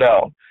cut them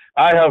down.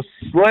 I have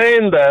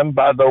slain them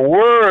by the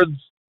words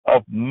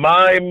of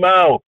my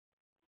mouth.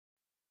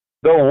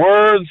 The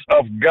words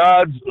of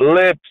God's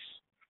lips.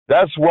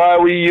 That's why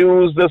we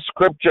use the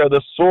scripture,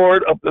 the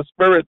sword of the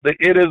Spirit.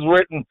 It is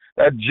written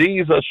that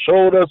Jesus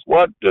showed us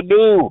what to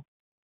do.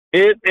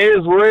 It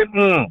is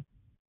written.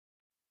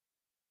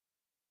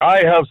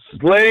 I have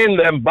slain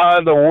them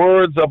by the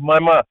words of my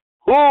mouth.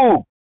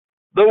 Who?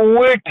 The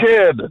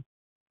wicked.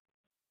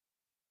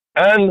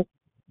 And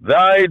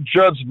thy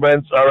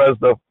judgments are as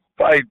the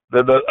fight.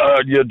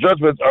 Your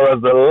judgments are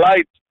as the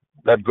light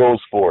that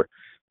goes forth.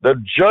 The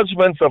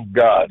judgments of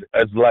God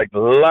as like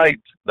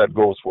light that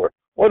goes forth.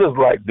 What does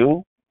light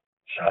do?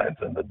 Shines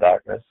in the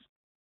darkness.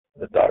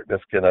 The darkness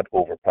cannot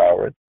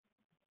overpower it.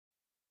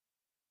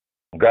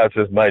 God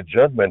says, my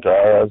judgment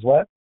are as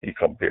what? He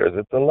compares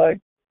it to light.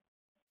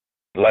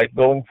 Light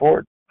going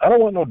forward. I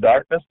don't want no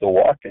darkness to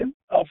walk in.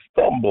 I'll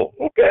stumble.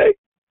 Okay.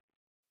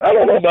 I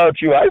don't know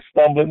about you. I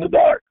stumble in the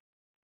dark.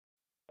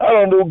 I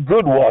don't do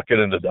good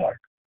walking in the dark.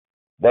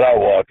 But I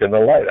walk in the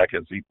light. I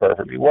can see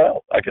perfectly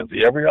well. I can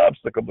see every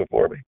obstacle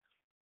before me.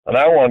 And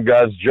I want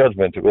God's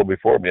judgment to go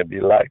before me and be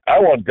light. I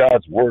want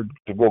God's word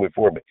to go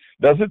before me.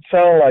 Does it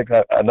sound like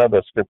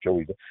another scripture?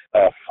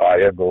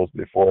 Fire goes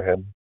before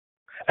him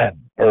and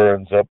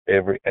burns up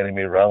every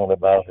enemy round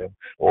about him.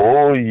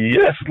 Oh,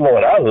 yes,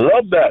 Lord. I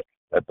love that.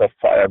 Let the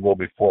fire go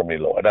before me,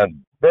 Lord,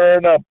 and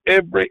burn up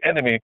every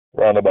enemy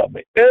round about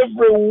me.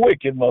 Every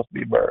wicked must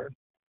be burned.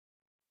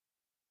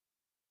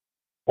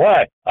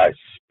 Why? I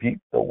speak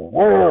the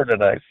word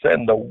and I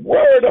send the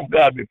word of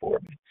God before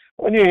me.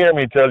 When you hear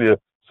me tell you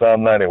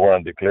Psalm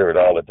 91, declare it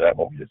all the time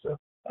over yourself.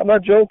 I'm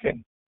not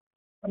joking.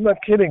 I'm not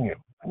kidding you.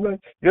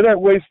 You're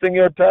not wasting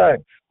your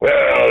time.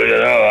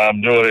 Well,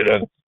 I'm doing it.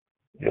 And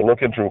you're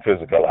looking through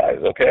physical eyes,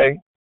 okay?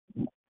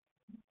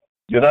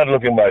 You're not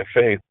looking by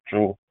faith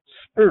through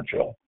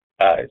spiritual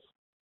eyes.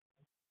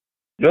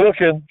 You're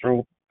looking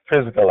through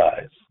physical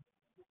eyes.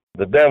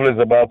 The devil is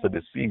about to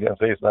deceive you and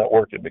say it's not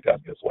working because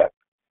guess what?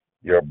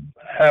 You're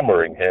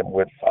hammering him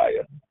with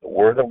fire. The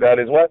word of God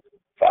is what?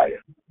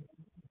 Fire.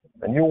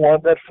 And you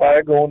want that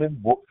fire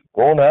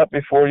going out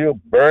before you,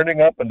 burning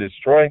up and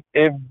destroying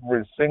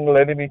every single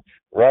enemy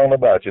round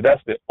about you.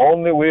 That's the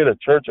only way the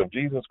Church of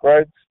Jesus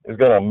Christ is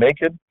going to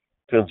make it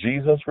till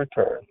Jesus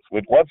returns.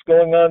 With what's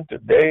going on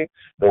today,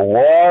 the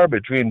war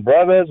between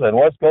brothers and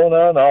what's going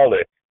on, all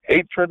the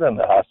hatred and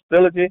the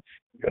hostility,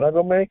 you're not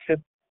going to make it.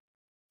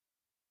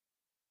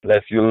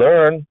 Unless you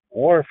learn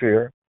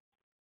warfare.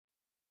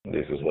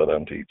 This is what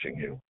I'm teaching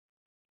you.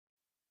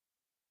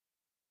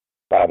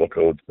 Bible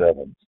Code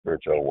 7,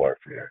 Spiritual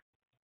Warfare.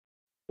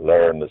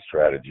 Learn the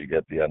strategy,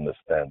 get the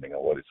understanding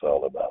of what it's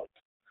all about.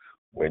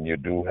 When you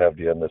do have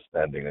the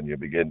understanding and you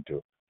begin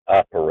to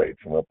operate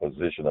from a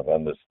position of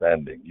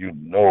understanding, you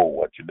know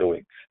what you're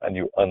doing and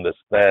you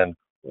understand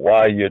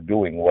why you're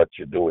doing what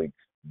you're doing,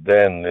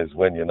 then is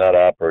when you're not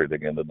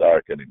operating in the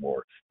dark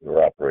anymore.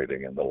 You're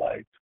operating in the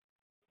light.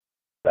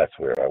 That's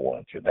where I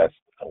want you. That's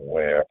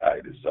where I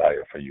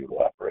desire for you to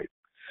operate.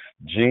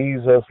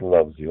 Jesus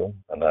loves you,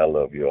 and I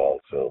love you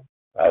also.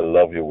 I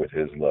love you with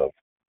his love.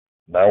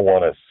 And I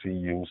want to see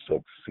you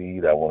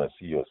succeed. I want to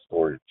see your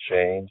story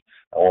change.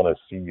 I want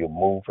to see you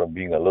move from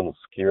being a little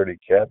scaredy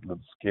cat, little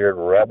scared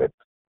rabbit.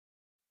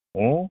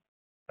 And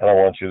I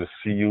want you to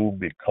see you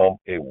become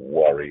a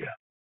warrior.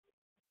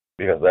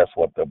 Because that's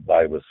what the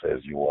Bible says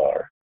you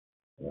are.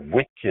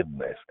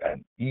 Wickedness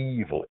and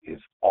evil is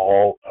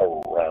all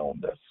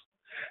around us.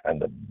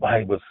 And the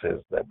Bible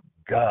says that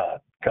God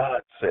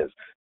says,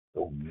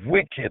 the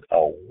wicked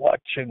are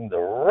watching the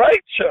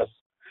righteous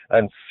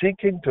and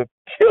seeking to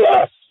kill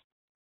us.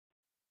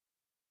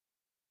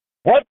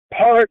 What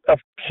part of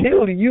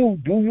kill you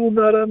do you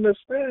not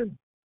understand?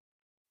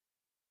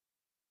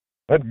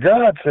 But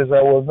God says,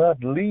 I will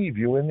not leave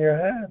you in their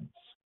hands.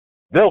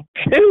 They'll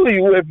kill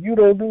you if you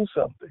don't do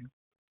something.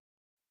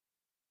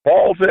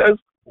 Paul says,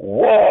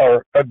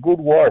 war a good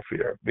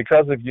warfare,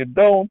 because if you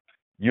don't,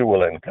 you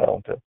will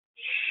encounter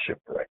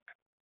shipwreck.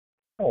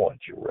 I want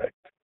you wrecked.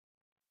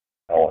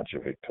 I want you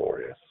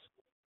victorious.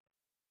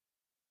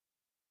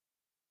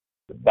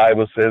 The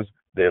Bible says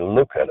they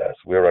look at us.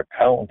 We're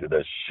accounted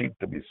as sheep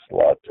to be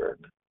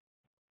slaughtered.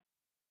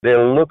 They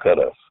look at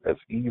us as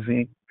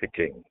easy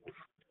pickings,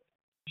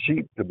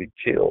 sheep to be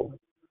killed.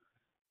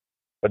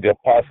 But the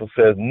apostle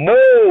says,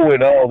 no,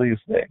 in all these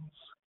things,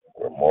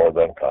 we're more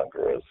than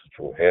conquerors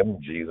through him,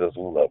 Jesus,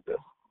 who loved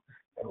us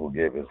and who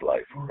gave his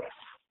life for us.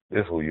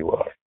 This is who you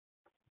are.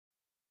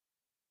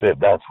 If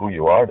that's who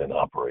you are, then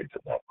operate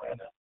in that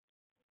manner.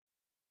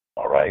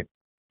 All right.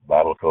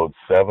 Bible Code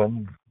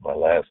 7, my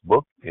last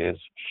book, is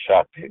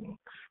Shocking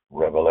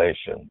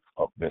Revelation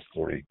of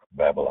Mystery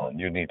Babylon.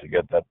 You need to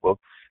get that book,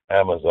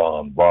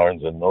 Amazon,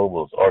 Barnes &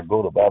 Nobles, or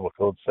go to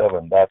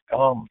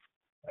BibleCode7.com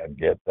and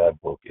get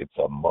that book. It's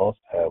a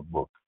must-have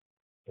book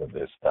for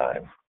this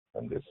time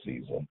and this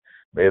season.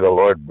 May the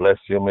Lord bless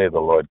you. May the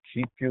Lord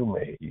keep you.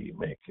 May he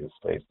make his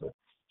face to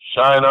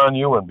shine on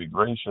you and be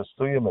gracious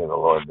to you. May the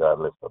Lord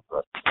God lift up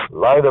the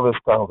light of his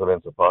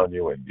countenance upon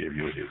you and give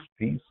you his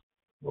peace,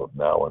 both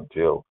now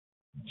until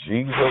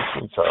Jesus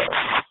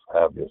returns.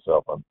 Have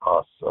yourself an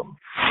awesome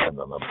and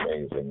an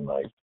amazing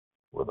night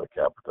with a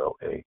capital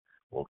A.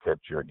 We'll catch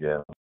you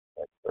again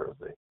next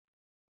Thursday.